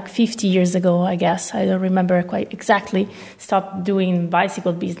like 50 years ago, I guess. I don't remember quite exactly. Stopped doing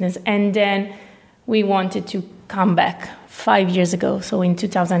bicycle business. And then we wanted to come back 5 years ago. So in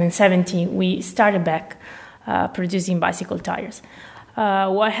 2017, we started back producing bicycle tires.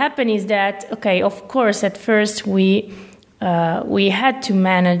 What happened is that, okay, of course, at first we had to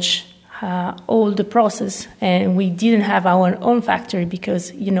manage all the process, and we didn't have our own factory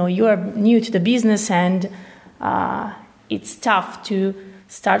because you are new to the business, and it's tough to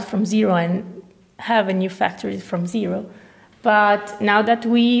start from zero and have a new factory from zero. But now that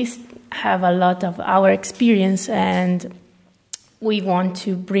we have a lot of our experience, and we want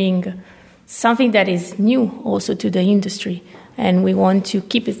to bring something that is new also to the industry, and we want to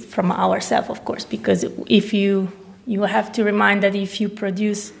keep it from ourselves, of course, because if you have to remind that if you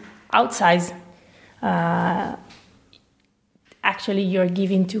produce outside, actually you're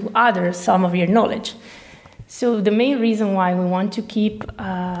giving to others some of your knowledge. So the main reason why we wanted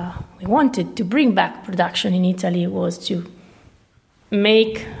to bring back production in Italy was to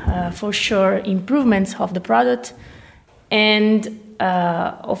make, for sure, improvements of the product, and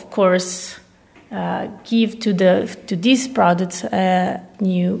of course, give to these products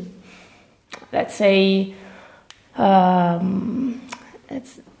new, let's say,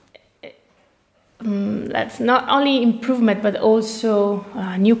 that's not only improvement, but also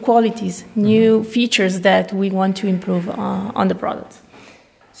new qualities, new features that we want to improve on the products.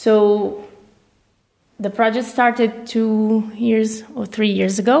 So the project started 2 years or 3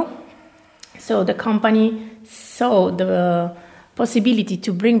 years ago. So the company saw the possibility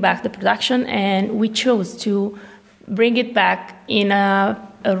to bring back the production, and we chose to bring it back in a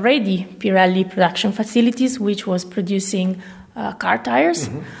ready Pirelli production facilities, which was producing car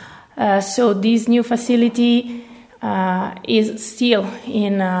tires. So this new facility is still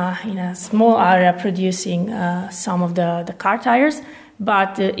in a small area producing some of the car tires,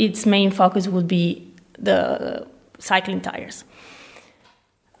 but its main focus would be the cycling tires.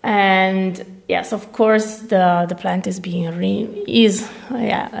 And yes, of course, the plant is being renewed.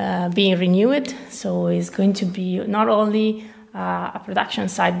 So it's going to be not only a production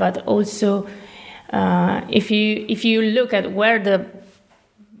site, but also if you look at where the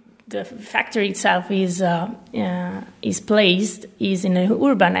factory itself is placed, is in an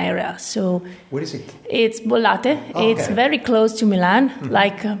urban area. So where is it? It's Bollate. Oh, it's okay. very close to Milan,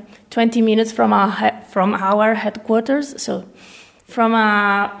 like 20 minutes from our headquarters. So from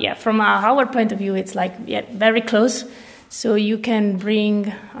our point of view, it's like very close. So you can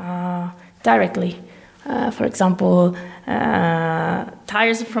bring directly, for example,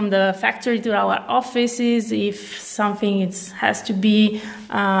 tires from the factory to our offices. If something has to be,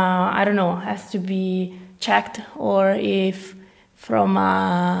 has to be checked, or if from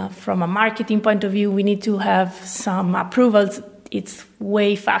a marketing point of view, we need to have some approvals. It's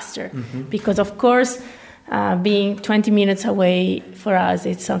way faster because, of course, being 20 minutes away for us,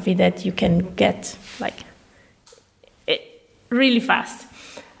 it's something that you can get really fast.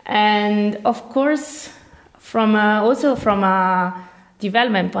 And of course, from a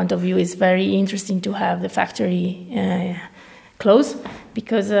development point of view, it's very interesting to have the factory close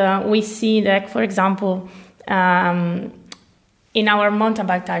because we see that, for example, in our mountain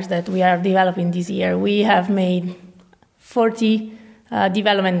bike tires that we are developing this year, we have made 40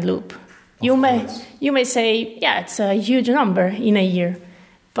 development loop. You may say, yeah, it's a huge number in a year,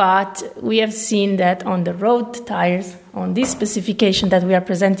 but we have seen that on the road tires, on this specification that we are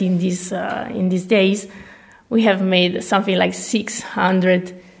presenting in these days, we have made something like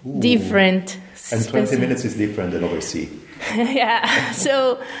 600 different. And 20 minutes is different than overseas. Yeah.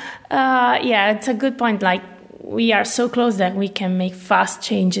 So, it's a good point. Like, we are so close that we can make fast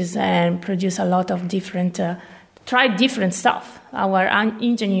changes and produce a lot of different, try different stuff. Our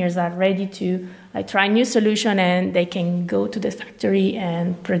engineers are ready to try new solution, and they can go to the factory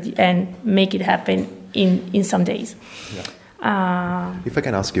and make it happen in some days. Yeah. If I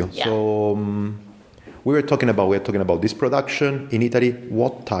can ask you, yeah. So we're talking about this production in Italy.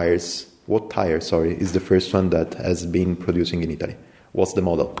 What tire, is the first one that has been producing in Italy? What's the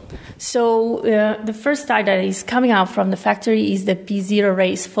model? So the first tire that is coming out from the factory is the P0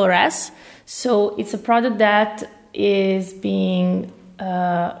 Race 4S. So it's a product that is being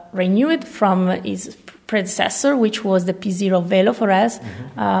renewed from its predecessor, which was the P0 Velo 4S,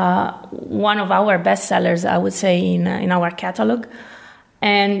 one of our best sellers, I would say, in our catalog.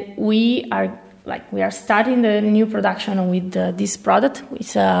 And we are starting the new production with this product.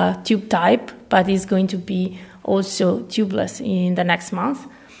 It's a tube type, but it's going to be also tubeless in the next month.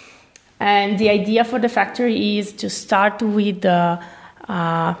 And the idea for the factory is to start with the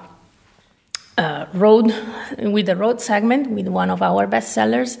road segment, with one of our best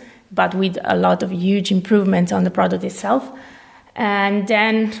sellers, but with a lot of huge improvements on the product itself. And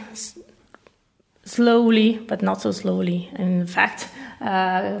then slowly, but not so slowly, in fact,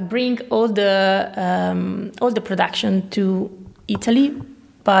 bring all the production to Italy,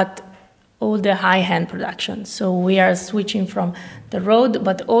 but all the high-end production. So we are switching from the road,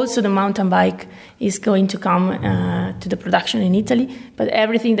 but also the mountain bike is going to come to the production in Italy, but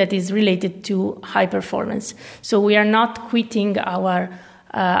everything that is related to high performance. So we are not quitting our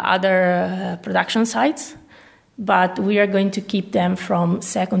other production sites, but we are going to keep them from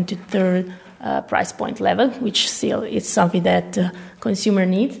second to third price point level, which still is something that consumer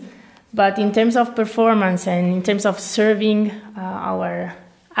needs. But in terms of performance and in terms of serving our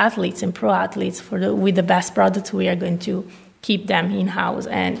athletes and pro athletes with the best products, we are going to keep them in-house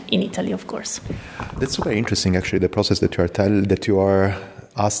and in Italy, of course. That's very interesting, actually, the process that you are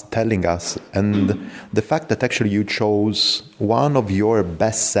telling us, and the fact that actually you chose one of your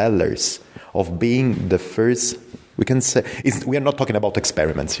best sellers of being the first. We can say we are not talking about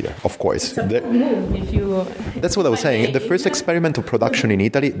experiments here, of course. That's what I was saying. The first experiment of production in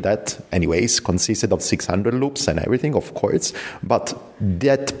Italy, that anyways consisted of 600 loops and everything, of course. But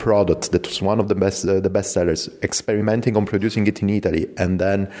that product, that was one of the best sellers, experimenting on producing it in Italy and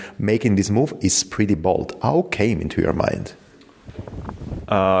then making this move is pretty bold. How came into your mind?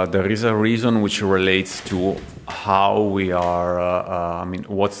 There is a reason which relates to how we are.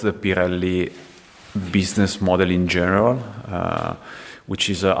 What's the Pirelli business model in general, which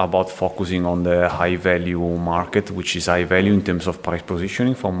is about focusing on the high value market, which is high value in terms of price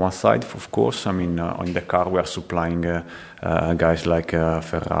positioning from one side, of course. On the car we are supplying guys like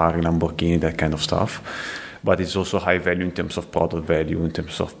Ferrari, Lamborghini, that kind of stuff. But it's also high value in terms of product value, in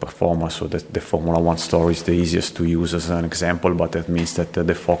terms of performance. So that the Formula One story is the easiest to use as an example, but that means that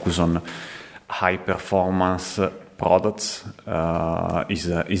the focus on high performance products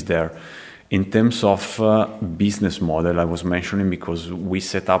is there. In terms of business model, I was mentioning, because we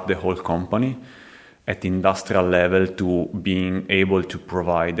set up the whole company at industrial level to being able to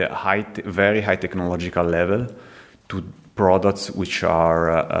provide a very high technological level to products which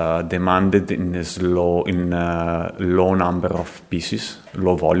are demanded in low number of pieces,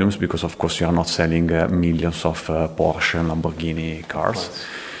 low volumes, because of course you are not selling millions of Porsche and Lamborghini cars.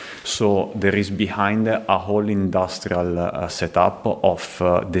 So there is behind a whole industrial setup of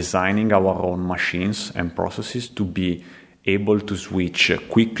designing our own machines and processes to be able to switch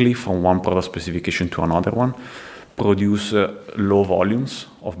quickly from one product specification to another one, produce low volumes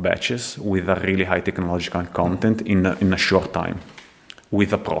of batches with a really high technological content in a short time,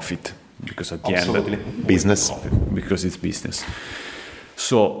 with a profit, because at the end, business, because it's business.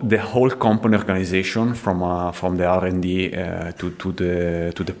 So the whole company organization, from the R&D to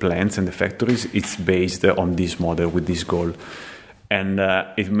the plants and the factories, it's based on this model with this goal, and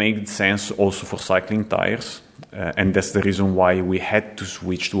it made sense also for cycling tires, and that's the reason why we had to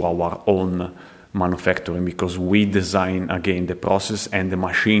switch to our own manufacturing, because we design again the process and the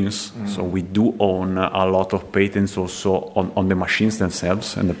machines. So we do own a lot of patents also on the machines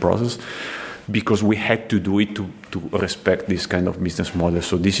themselves and the process, because we had to do it to respect this kind of business model.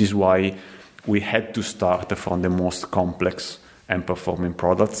 So this is why we had to start from the most complex and performing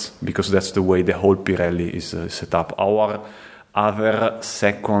products, because that's the way the whole Pirelli is set up. Our other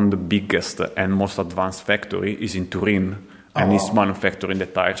second biggest and most advanced factory is in Turin, and it's manufacturing the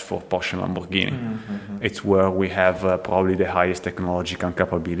tires for Porsche and Lamborghini. It's where we have probably the highest technological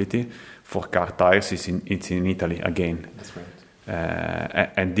capability for car tires. It's in Italy again. That's right.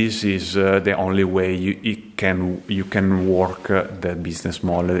 And this is the only way you can work the business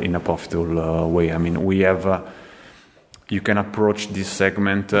model in a profitable way. I mean, we have you can approach this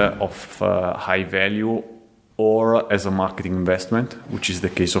segment of high value or as a marketing investment, which is the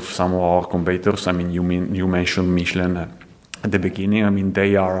case of some of our competitors. I mean, you mentioned Michelin at the beginning. I mean,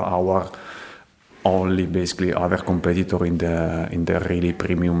 they are our only basically other competitor in the really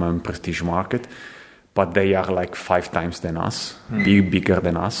premium and prestige market, but they are like 5 times than us, bigger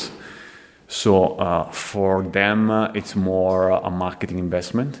than us. So for them, it's more a marketing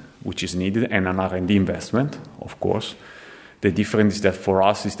investment, which is needed, and an R&D investment, of course. The difference is that for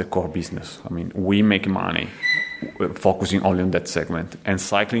us, it's the core business. I mean, we make money focusing only on that segment. And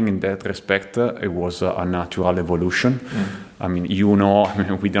cycling, in that respect, it was a natural evolution. I mean,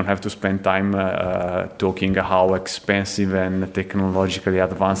 we don't have to spend time talking how expensive and technologically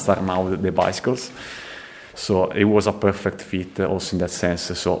advanced are now the bicycles. So it was a perfect fit also in that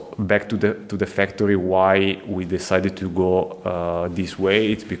sense. So back to the factory, why we decided to go this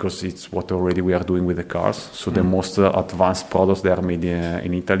way, it's because it's what already we are doing with the cars. So the most advanced products, they are made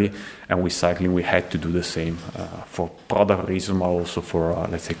in Italy, and with cycling we had to do the same for product reasons, but also for,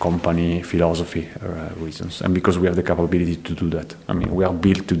 let's say, company philosophy reasons, and because we have the capability to do that. I mean, we are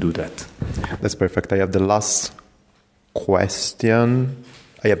built to do that. That's perfect. I have the last question.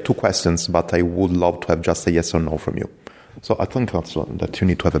 I have 2 questions, but I would love to have just a yes or no from you. So I think also that you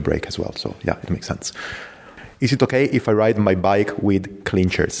need to have a break as well. So yeah, it makes sense. Is it okay if I ride my bike with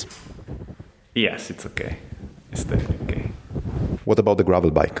clinchers? Yes, it's okay. It's definitely okay. What about the gravel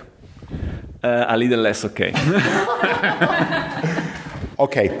bike? A little less okay.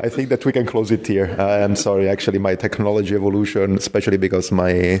 Okay, I think that we can close it here. I'm sorry, actually, my technology evolution, especially because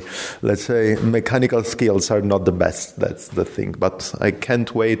my, let's say, mechanical skills are not the best. That's the thing. But I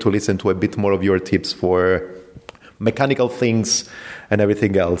can't wait to listen to a bit more of your tips for mechanical things and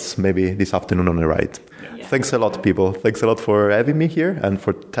everything else, maybe this afternoon on the ride. Yeah. Thanks a lot, people. Thanks a lot for having me here and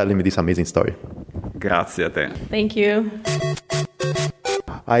for telling me this amazing story. Grazie a te. Thank you.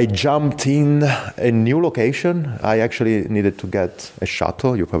 I jumped in a new location. I actually needed to get a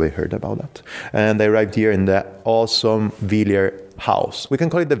shuttle. You probably heard about that. And I arrived here in the awesome Villiers house. We can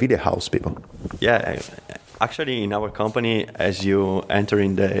call it the Villiers house, people. Yeah, actually in our company, as you enter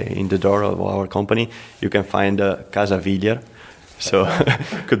in the door of our company, you can find Casa Villiers. So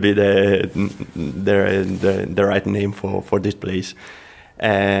could be the right name for this place.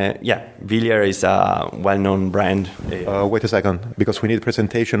 Villiers is a well-known brand. Wait a second, because we need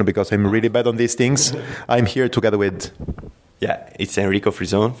presentation, because I'm really bad on these things. I'm here together with... Yeah, it's Enrico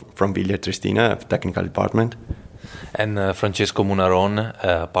Frison from Villiers Triestina, technical department. And Francesco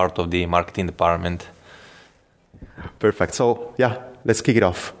Munaron, part of the marketing department. Perfect. So, yeah, let's kick it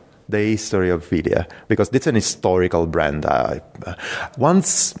off. The history of Villiers, because it's an historical brand.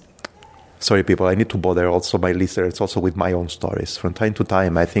 Sorry, people, I need to bother also my listeners also with my own stories. From time to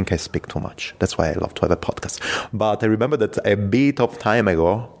time, I think I speak too much. That's why I love to have a podcast. But I remember that a bit of time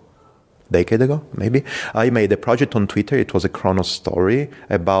ago, decade ago, maybe, I made a project on Twitter. It was a chrono story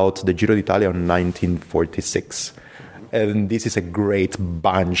about the Giro d'Italia in 1946. And this is a great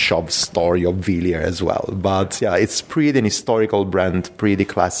bunch of story of Villiers as well. But yeah, it's pretty an historical brand, pretty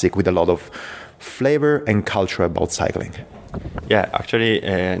classic, with a lot of flavor and culture about cycling. Yeah, actually,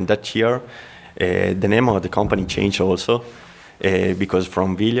 that year, the name of the company changed also, because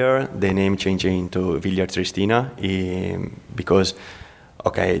from Villiers, the name changed into Villiers Triestina, because,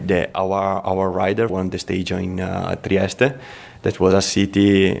 our rider won the stage in Trieste. That was a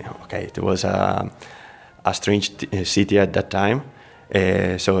city, it was a strange city at that time.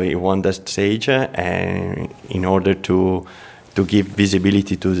 So he won that stage, and in order to give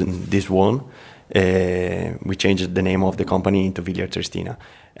visibility to this one, we changed the name of the company into Villiers Triestina,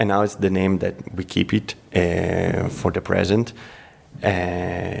 and now it's the name that we keep it for the present.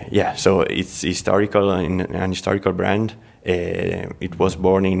 So it's historical, an historical brand. It was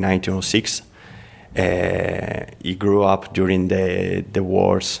born in 1906. It grew up during the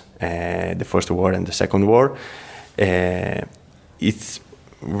wars, the First War and the Second War. It's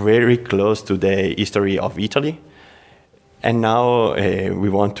very close to the history of Italy, and now we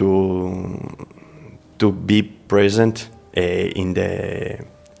want to be present in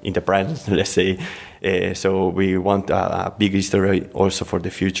the present, let's say. So we want a big history also for the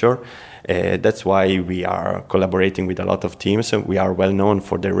future. That's why we are collaborating with a lot of teams. We are well known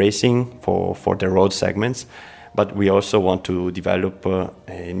for the racing, for the road segments, but we also want to develop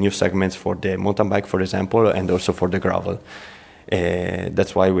new segments for the mountain bike, for example, and also for the gravel.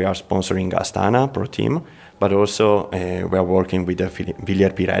 That's why we are sponsoring Astana Pro Team, but also we are working with the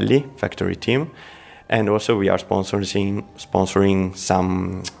Villiers Pirelli factory team, and also we are sponsoring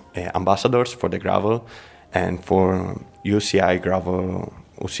some ambassadors for the gravel and for UCI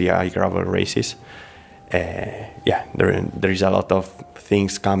gravel races. There is a lot of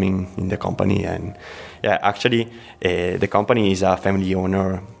things coming in the company, and actually the company is a family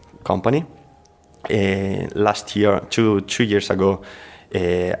owner company. Last year, two years ago,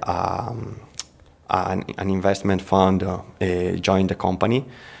 an investment fund joined the company.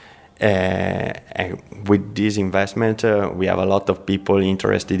 And with this investment, we have a lot of people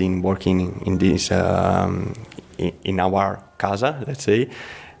interested in working in this in our casa, let's say.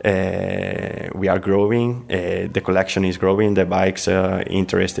 We are growing. The collection is growing. The bikes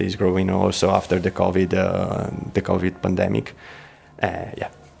interest is growing also after the COVID pandemic.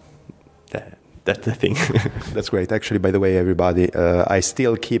 That's the thing. That's great. Actually, by the way, everybody, I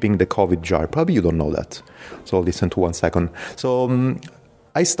still keeping the COVID jar. Probably you don't know that. So listen to 1 second. So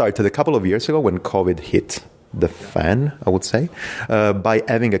I started a couple of years ago when COVID hit the fan, I would say, by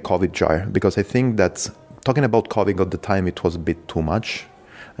having a COVID jar, because I think that talking about COVID at the time, it was a bit too much.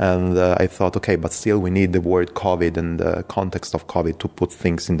 And I thought, okay, but still we need the word COVID and the context of COVID to put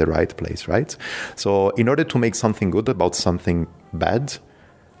things in the right place, right? So in order to make something good about something bad,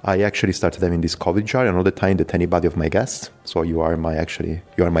 I actually started having this COVID jar, and all the time that anybody of my guests, so you are my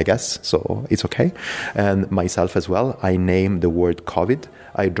guest, so it's okay, and myself as well, I name the word COVID.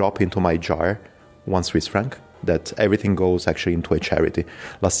 I drop into my jar 1 Swiss franc, that everything goes actually into a charity.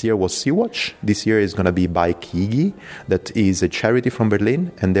 Last year was Sea-Watch. This year is going to be Bike Higi, that is a charity from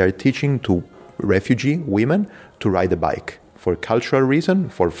Berlin, and they are teaching to refugee women to ride a bike for cultural reason,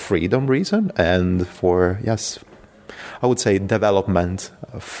 for freedom reason, and for, I would say development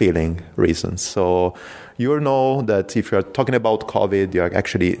feeling reasons. So you know that if you're talking about COVID, you're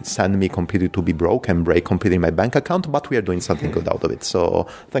actually sending me completely to be broke and break completely my bank account, but we are doing something good out of it. So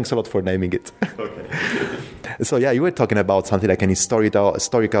thanks a lot for naming it. Okay. So you were talking about something like an historical,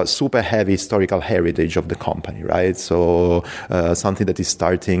 super heavy historical heritage of the company, right? So something that is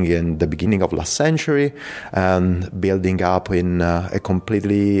starting in the beginning of last century and building up in a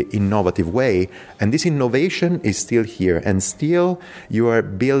completely innovative way. And this innovation is still here, and still you are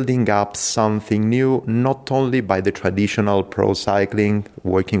building up something new, not only by the traditional pro cycling,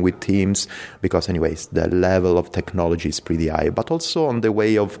 working with teams, because anyways, the level of technology is pretty high, but also on the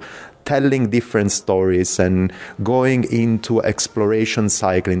way of telling different stories and going into exploration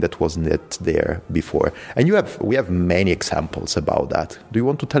cycling that wasn't there before. And we have many examples about that. Do you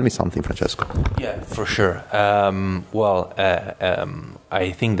want to tell me something, Francesco? Yeah, for sure.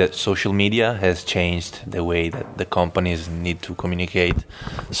 I think that social media has changed the way that the companies need to communicate.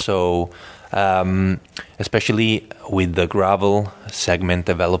 So, especially with the gravel segment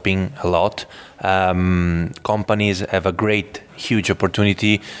developing a lot, companies have a huge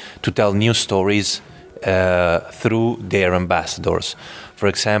opportunity to tell new stories through their ambassadors. For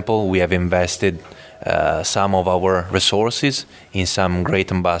example, we have invested some of our resources in some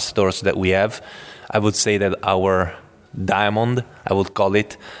great ambassadors that we have. I would say that our diamond, I would call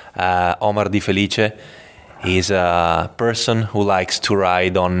it, Omar Di Felice, is a person who likes to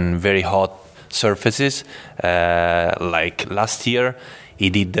ride on very hot surfaces. Like last year, he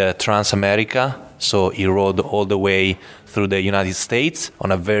did the Trans-America, so he rode all the way through the United States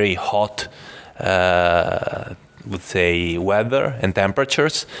on a very hot, would say, weather and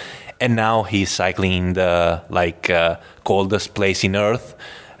temperatures. And now he's cycling in the coldest place in Earth.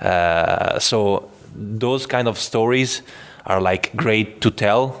 So those kind of stories are great to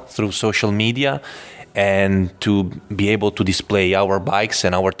tell through social media, and to be able to display our bikes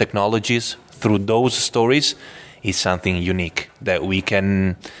and our technologies through those stories is something unique that we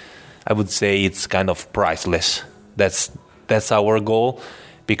can, I would say, it's kind of priceless. That's our goal,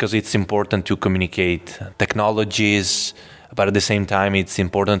 because it's important to communicate technologies, but at the same time it's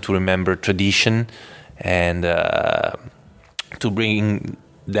important to remember tradition and to bring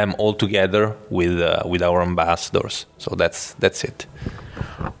them all together with our ambassadors. So that's it.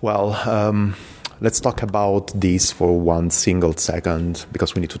 Well, let's talk about this for one single second,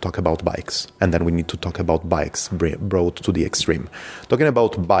 because we need to talk about bikes, and then we need to talk about bikes brought to the extreme. Talking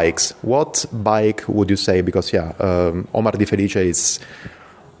about bikes, what bike would you say? Because Omar Di Felice is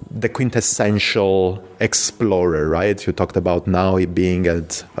the quintessential explorer, right? You talked about now being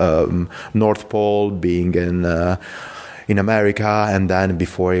at North Pole, being in America, and then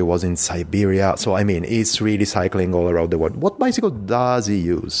before he was in Siberia. So I mean, he's really cycling all around the world. What bicycle does he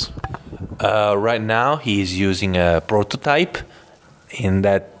use? Right now, he is using a prototype in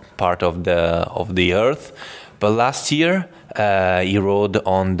that part of the Earth. But last year, he rode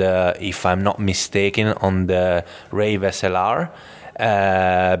on the, if I'm not mistaken, on the Rave SLR.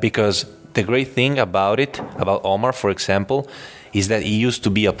 Because the great thing about Omar, for example, is that he used to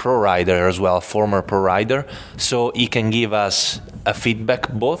be a pro rider as well, former pro rider. So he can give us a feedback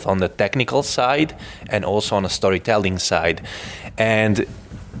both on the technical side and also on the storytelling side. And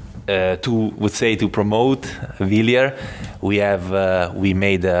to promote Villiers, we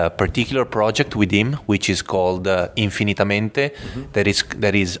made a particular project with him, which is called Infinitamente. Mm-hmm.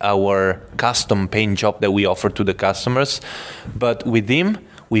 That is our custom paint job that we offer to the customers. But with him,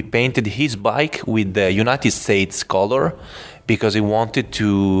 we painted his bike with the United States color, because he wanted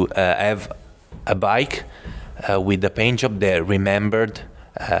to have a bike with the paint job that remembered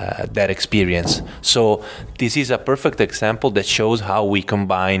that experience. So this is a perfect example that shows how we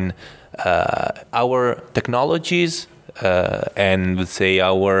combine our technologies and, let's say,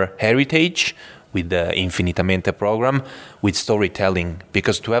 our heritage with the Infinitamente program with storytelling.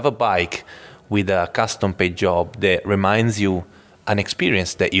 Because to have a bike with a custom paint job that reminds you an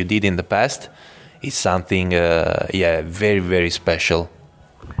experience that you did in the past is something, very, very special.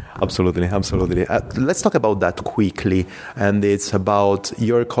 Absolutely. Let's talk about that quickly, and it's about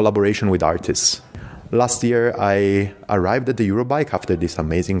your collaboration with artists. Last year, I arrived at the Eurobike after this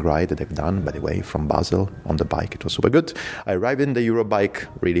amazing ride that I've done, by the way, from Basel on the bike. It was super good. I arrived in the Eurobike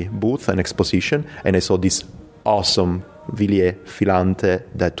booth and exposition, and I saw this awesome Villiers Filante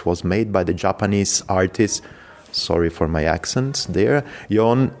that was made by the Japanese artist, sorry for my accent there,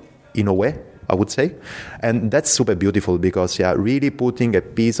 Yon Inoue, I would say. And that's super beautiful because, really putting a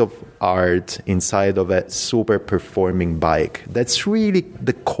piece of art inside of a super performing bike. That's really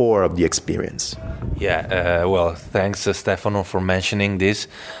the core of the experience. Well, thanks, Stefano, for mentioning this,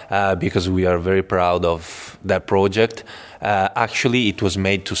 because we are very proud of that project. Actually, it was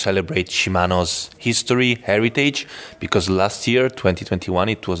made to celebrate Shimano's history, heritage, because last year, 2021,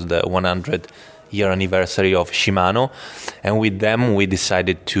 it was the 100-year anniversary of Shimano, and with them we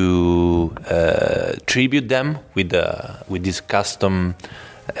decided to tribute them with this custom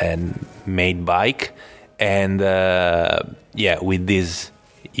and made bike, and with this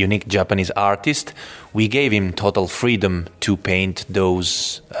unique Japanese artist, we gave him total freedom to paint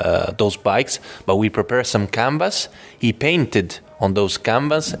those bikes, but we prepared some canvas. He painted on those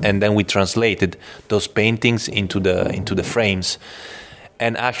canvas, and then we translated those paintings into the frames.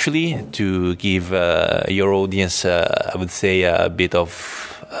 And actually, to give your audience, I would say, a bit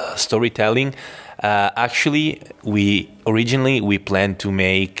of storytelling, actually, we planned to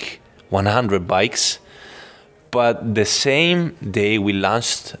make 100 bikes, but the same day we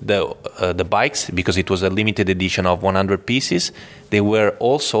launched the bikes, because it was a limited edition of 100 pieces, they were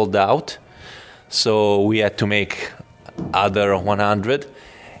all sold out. So we had to make other 100,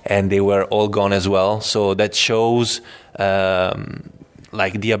 and they were all gone as well. So that shows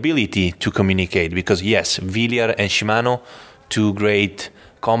the ability to communicate, because yes, Villiers and Shimano, two great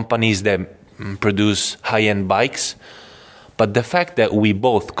companies that produce high-end bikes, but the fact that we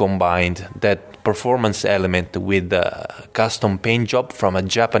both combined that performance element with a custom paint job from a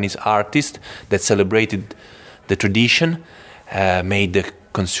Japanese artist that celebrated the tradition made the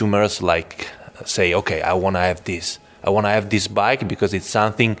consumers say, okay, I want to have this bike because it's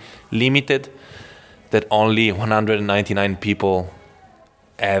something limited that only 199 people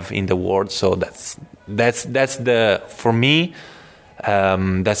have in the world. So that's the, for me,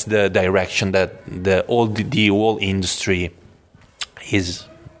 that's the direction that the whole industry is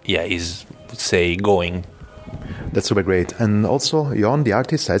say going. That's super great. And also, Jon, the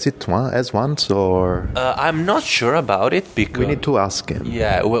artist, has it as once, or I'm not sure about it, because we need to ask him.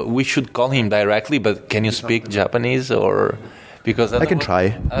 Yeah, well, we should call him directly. But can you speak Japanese, or because I can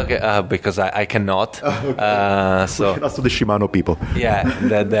try? Okay, because I cannot. Okay. So that's to the Shimano people. Yeah,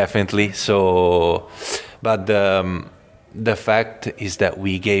 that definitely. So, but the fact is that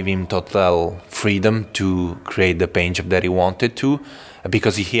we gave him total freedom to create the paint job that he wanted to,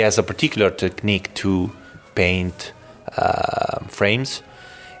 because he has a particular technique to paint frames,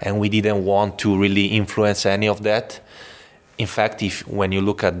 and we didn't want to really influence any of that. In fact, when you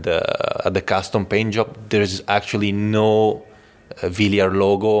look at the custom paint job, there's actually no Villiers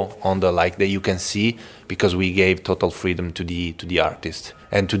logo on the that you can see, because we gave total freedom to the artist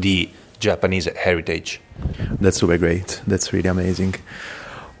and to the Japanese heritage. That's super great. That's really amazing.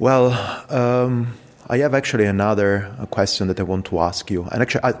 Well, I have actually another question that I want to ask you, and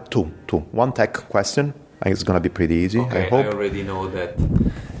actually two. One tech question. I think it's going to be pretty easy. Okay, I hope. I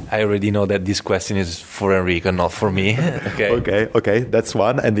already know that this question is for Enrico, not for me. Okay, that's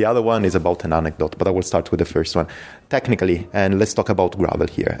one. And the other one is about an anecdote, but I will start with the first one. Technically, and let's talk about gravel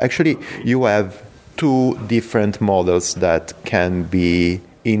here. Actually, you have two different models that can be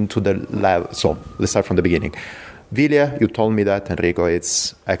into the level. So let's start from the beginning. Villiers, you told me that, Enrico,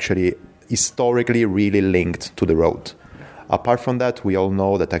 it's actually historically really linked to the road. Apart from that, we all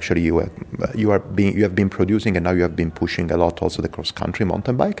know that actually you have been producing, and now you have been pushing a lot also the cross-country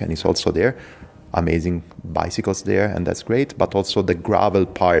mountain bike, and it's also there. Amazing bicycles there, and that's great. But also the gravel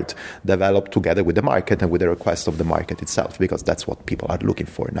part developed together with the market and with the request of the market itself, because that's what people are looking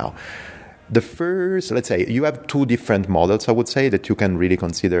for now. The first, let's say, you have two different models, I would say, that you can really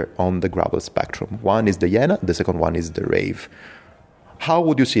consider on the gravel spectrum. One is the Jena, the second one is the Rave. How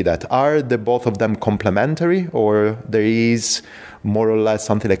would you see that? Are the both of them complementary, or there is more or less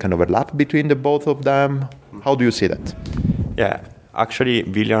something like an overlap between the both of them? How do you see that? Yeah, actually,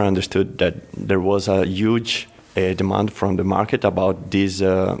 Villiers understood that there was a huge demand from the market about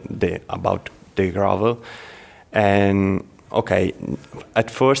about the gravel, and okay,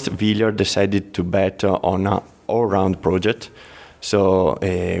 at first Villiers decided to bet on an all-round project, so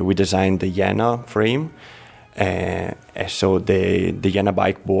we designed the Jena frame. So the Jena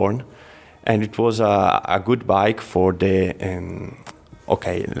bike born, and it was a good bike for the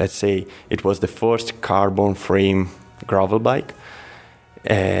let's say it was the first carbon frame gravel bike.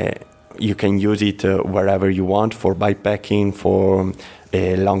 You can use it wherever you want for bikepacking, for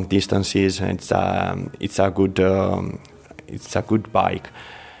long distances. It's a good bike.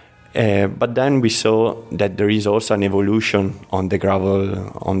 But then we saw that there is also an evolution on the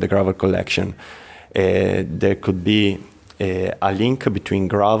gravel collection. There could be a link between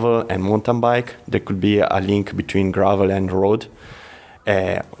gravel and mountain bike. There could be a link between gravel and road.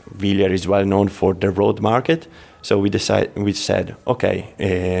 Villiers is well known for the road market, so we said, okay,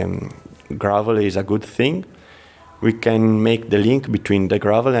 gravel is a good thing. We can make the link between the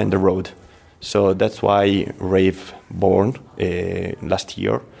gravel and the road. So that's why Rave born last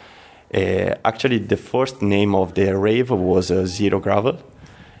year. Actually, the first name of the Rave was Zero Gravel.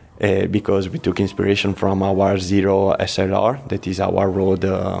 Because we took inspiration from our Zero SLR, that is our road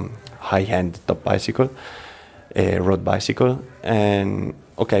high-end top bicycle, road bicycle. And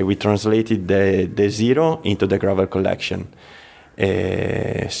okay, we translated the Zero into the gravel collection.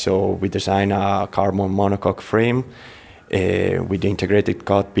 So we designed a carbon monocoque frame with the integrated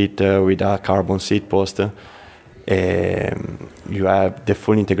cockpit with a carbon seat post. You have the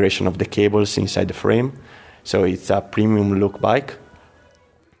full integration of the cables inside the frame. So it's a premium look bike.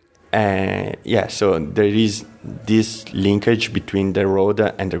 So there is this linkage between the road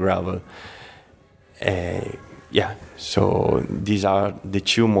and the gravel. So these are the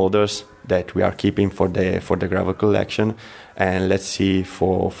two models that we are keeping for the gravel collection, and let's see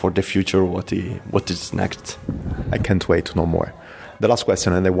for the future what is next. I can't wait to know more. The last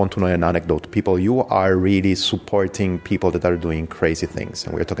question, and I want to know an anecdote. People, you are really supporting people that are doing crazy things.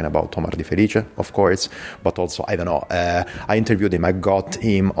 And we're talking about Omar Di Felice, of course, but also, I don't know, I interviewed him. I got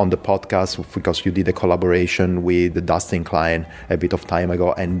him on the podcast because you did a collaboration with Dustin Klein a bit of time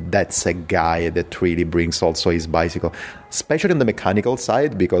ago. And that's a guy that really brings also his bicycle, especially on the mechanical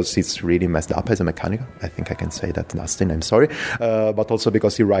side, because it's really messed up as a mechanic. I think I can say that, Dustin, I'm sorry. But also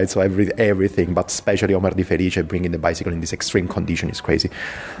because he rides everything, but especially Omar Di Felice bringing the bicycle in this extreme condition is crazy.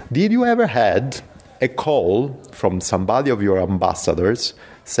 Did you ever had a call from somebody of your ambassadors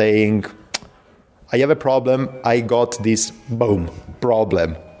saying, I have a problem, I got this,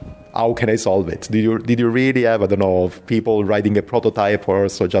 problem, how can I solve it? Did you really have, I don't know, people riding a prototype or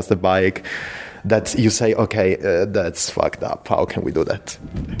so just a bike that you say, okay, that's fucked up, how can we do that?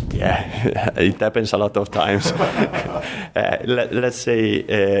 Yeah, it happens a lot of times. Let's say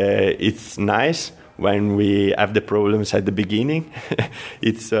it's nice when we have the problems at the beginning.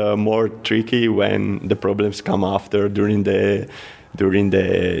 It's more tricky when the problems come after, during the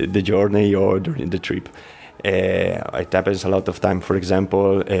journey or during the trip. It happens a lot of time. For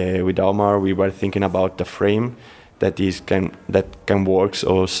example, with Omar, we were thinking about the frame that can work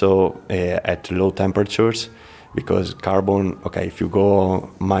also at low temperatures, because carbon, okay, if you go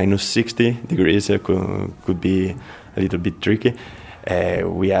minus 60 degrees, it could be a little bit tricky.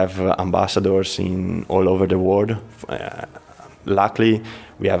 We have ambassadors in all over the world. Luckily,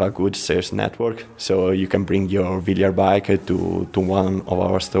 we have a good sales network, so you can bring your Villiers bike to one of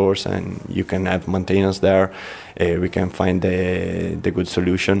our stores and you can have maintenance there. We can find the good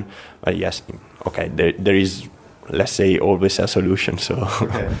solution. But yes, okay, there is, let's say, always a solution. So,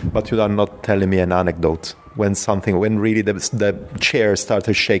 okay. But you are not telling me an anecdote when really the chair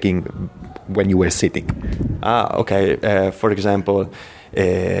started shaking when you were sitting. Okay. For example,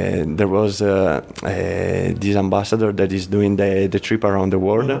 there was this ambassador that is doing the trip around the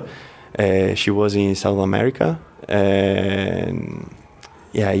world. She was in South America, and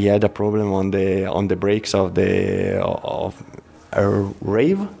yeah, he had a problem on the brakes of a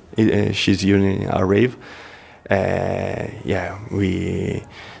Rave. She's using a Rave.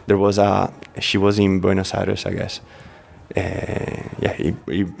 She was in Buenos Aires, I guess.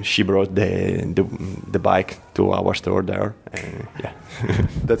 She brought the bike to our store there. Yeah,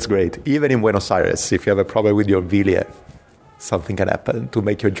 that's great. Even in Buenos Aires, if you have a problem with your Villiers, something can happen to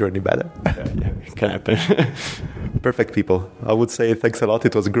make your journey better. Yeah, it can happen. Perfect, people. I would say thanks a lot.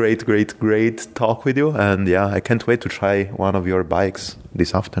 It was great talk with you, and yeah, I can't wait to try one of your bikes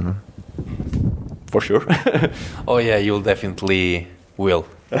this afternoon. For sure. Oh yeah, you'll definitely will.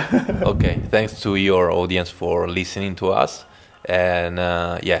 Okay, thanks to your audience for listening to us, and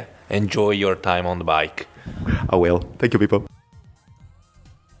enjoy your time on the bike. I will. Thank you, people.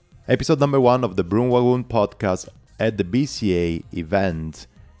 Episode number 1 of the Broomwagon podcast at the BCA event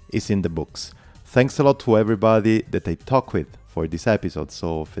is in the books. Thanks a lot to everybody that I talked with for this episode.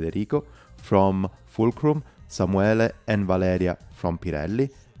 So Federico from Fulcrum, Samuele and Valeria from Pirelli,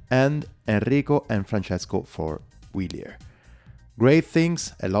 and Enrico and Francesco for Villiers. Great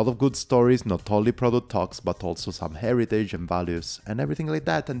things, a lot of good stories, not only product talks, but also some heritage and values and everything like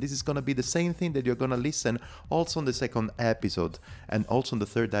that. And this is going to be the same thing that you're going to listen also on the second episode and also on the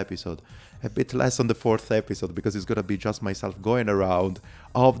third episode. A bit less on the fourth episode because it's going to be just myself going around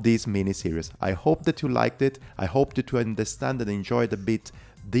of this mini-series. I hope that you liked it. I hope that you understand and enjoyed a bit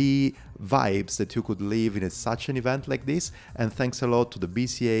the vibes that you could live in such an event like this. And thanks a lot to the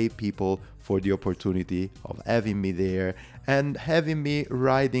BCA people for the opportunity of having me there and having me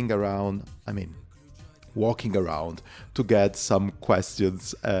walking around to get some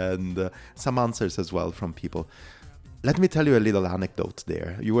questions and some answers as well from people. Let me tell you a little anecdote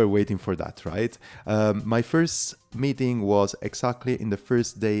there. You were waiting for that, right? My first meeting was exactly in the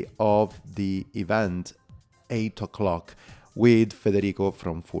first day of the event, 8 o'clock, with Federico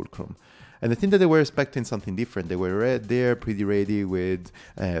from Fulcrum. And I think that they were expecting something different. They were there pretty ready with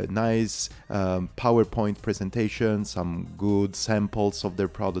nice PowerPoint presentation, some good samples of their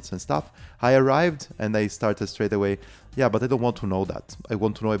products and stuff. I arrived and I started straight away, yeah, but I don't want to know that. I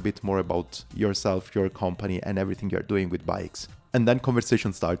want to know a bit more about yourself, your company, and everything you're doing with bikes. And then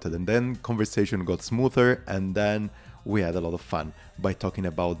conversation started, and then conversation got smoother, and then we had a lot of fun by talking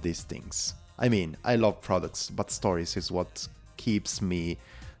about these things. I mean, I love products, but stories is what keeps me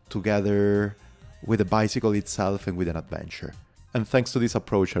together with the bicycle itself and with an adventure. And thanks to this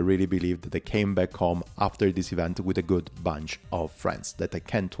approach, I really believe that I came back home after this event with a good bunch of friends that I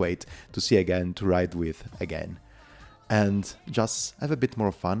can't wait to see again, to ride with again. And just have a bit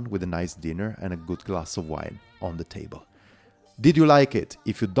more fun with a nice dinner and a good glass of wine on the table. Did you like it?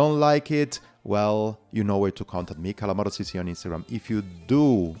 If you don't like it, well, you know where to contact me, CalamarosCC on Instagram. If you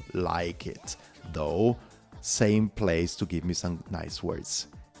do like it, though, same place to give me some nice words.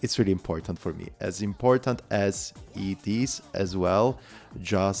 It's really important for me, as important as it is as well,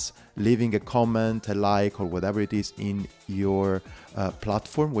 just leaving a comment, a like, or whatever it is in your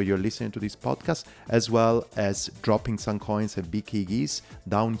platform where you're listening to this podcast, as well as dropping some coins and BKGs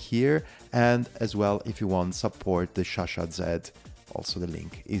down here, and as well, if you want, support the Shasha Z, also the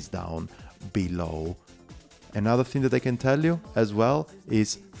link is down below. Another thing that I can tell you as well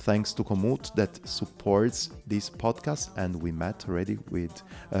is thanks to Komoot that supports this podcast, and we met already with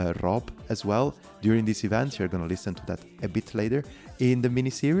Rob as well during this event. You're going to listen to that a bit later in the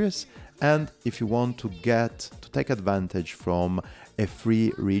mini-series. And if you want to take advantage from a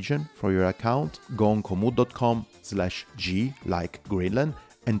free region for your account, go on komoot.com/G like Greenland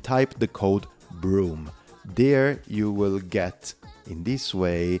and type the code BROOM. There you will get, in this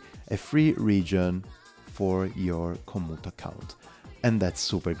way, a free region for your Komoot account. And that's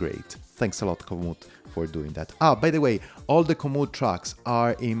super great. Thanks a lot, Komoot, for doing that. By the way, all the Komoot tracks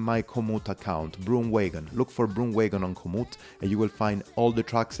are in my Komoot account, Broomwagon. Look for Broomwagon on Komoot and you will find all the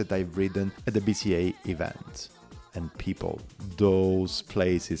tracks that I've ridden at the BCA event. And people, those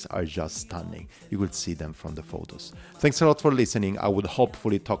places are just stunning. You will see them from the photos. Thanks a lot for listening. I would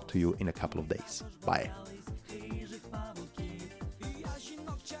hopefully talk to you in a couple of days. Bye.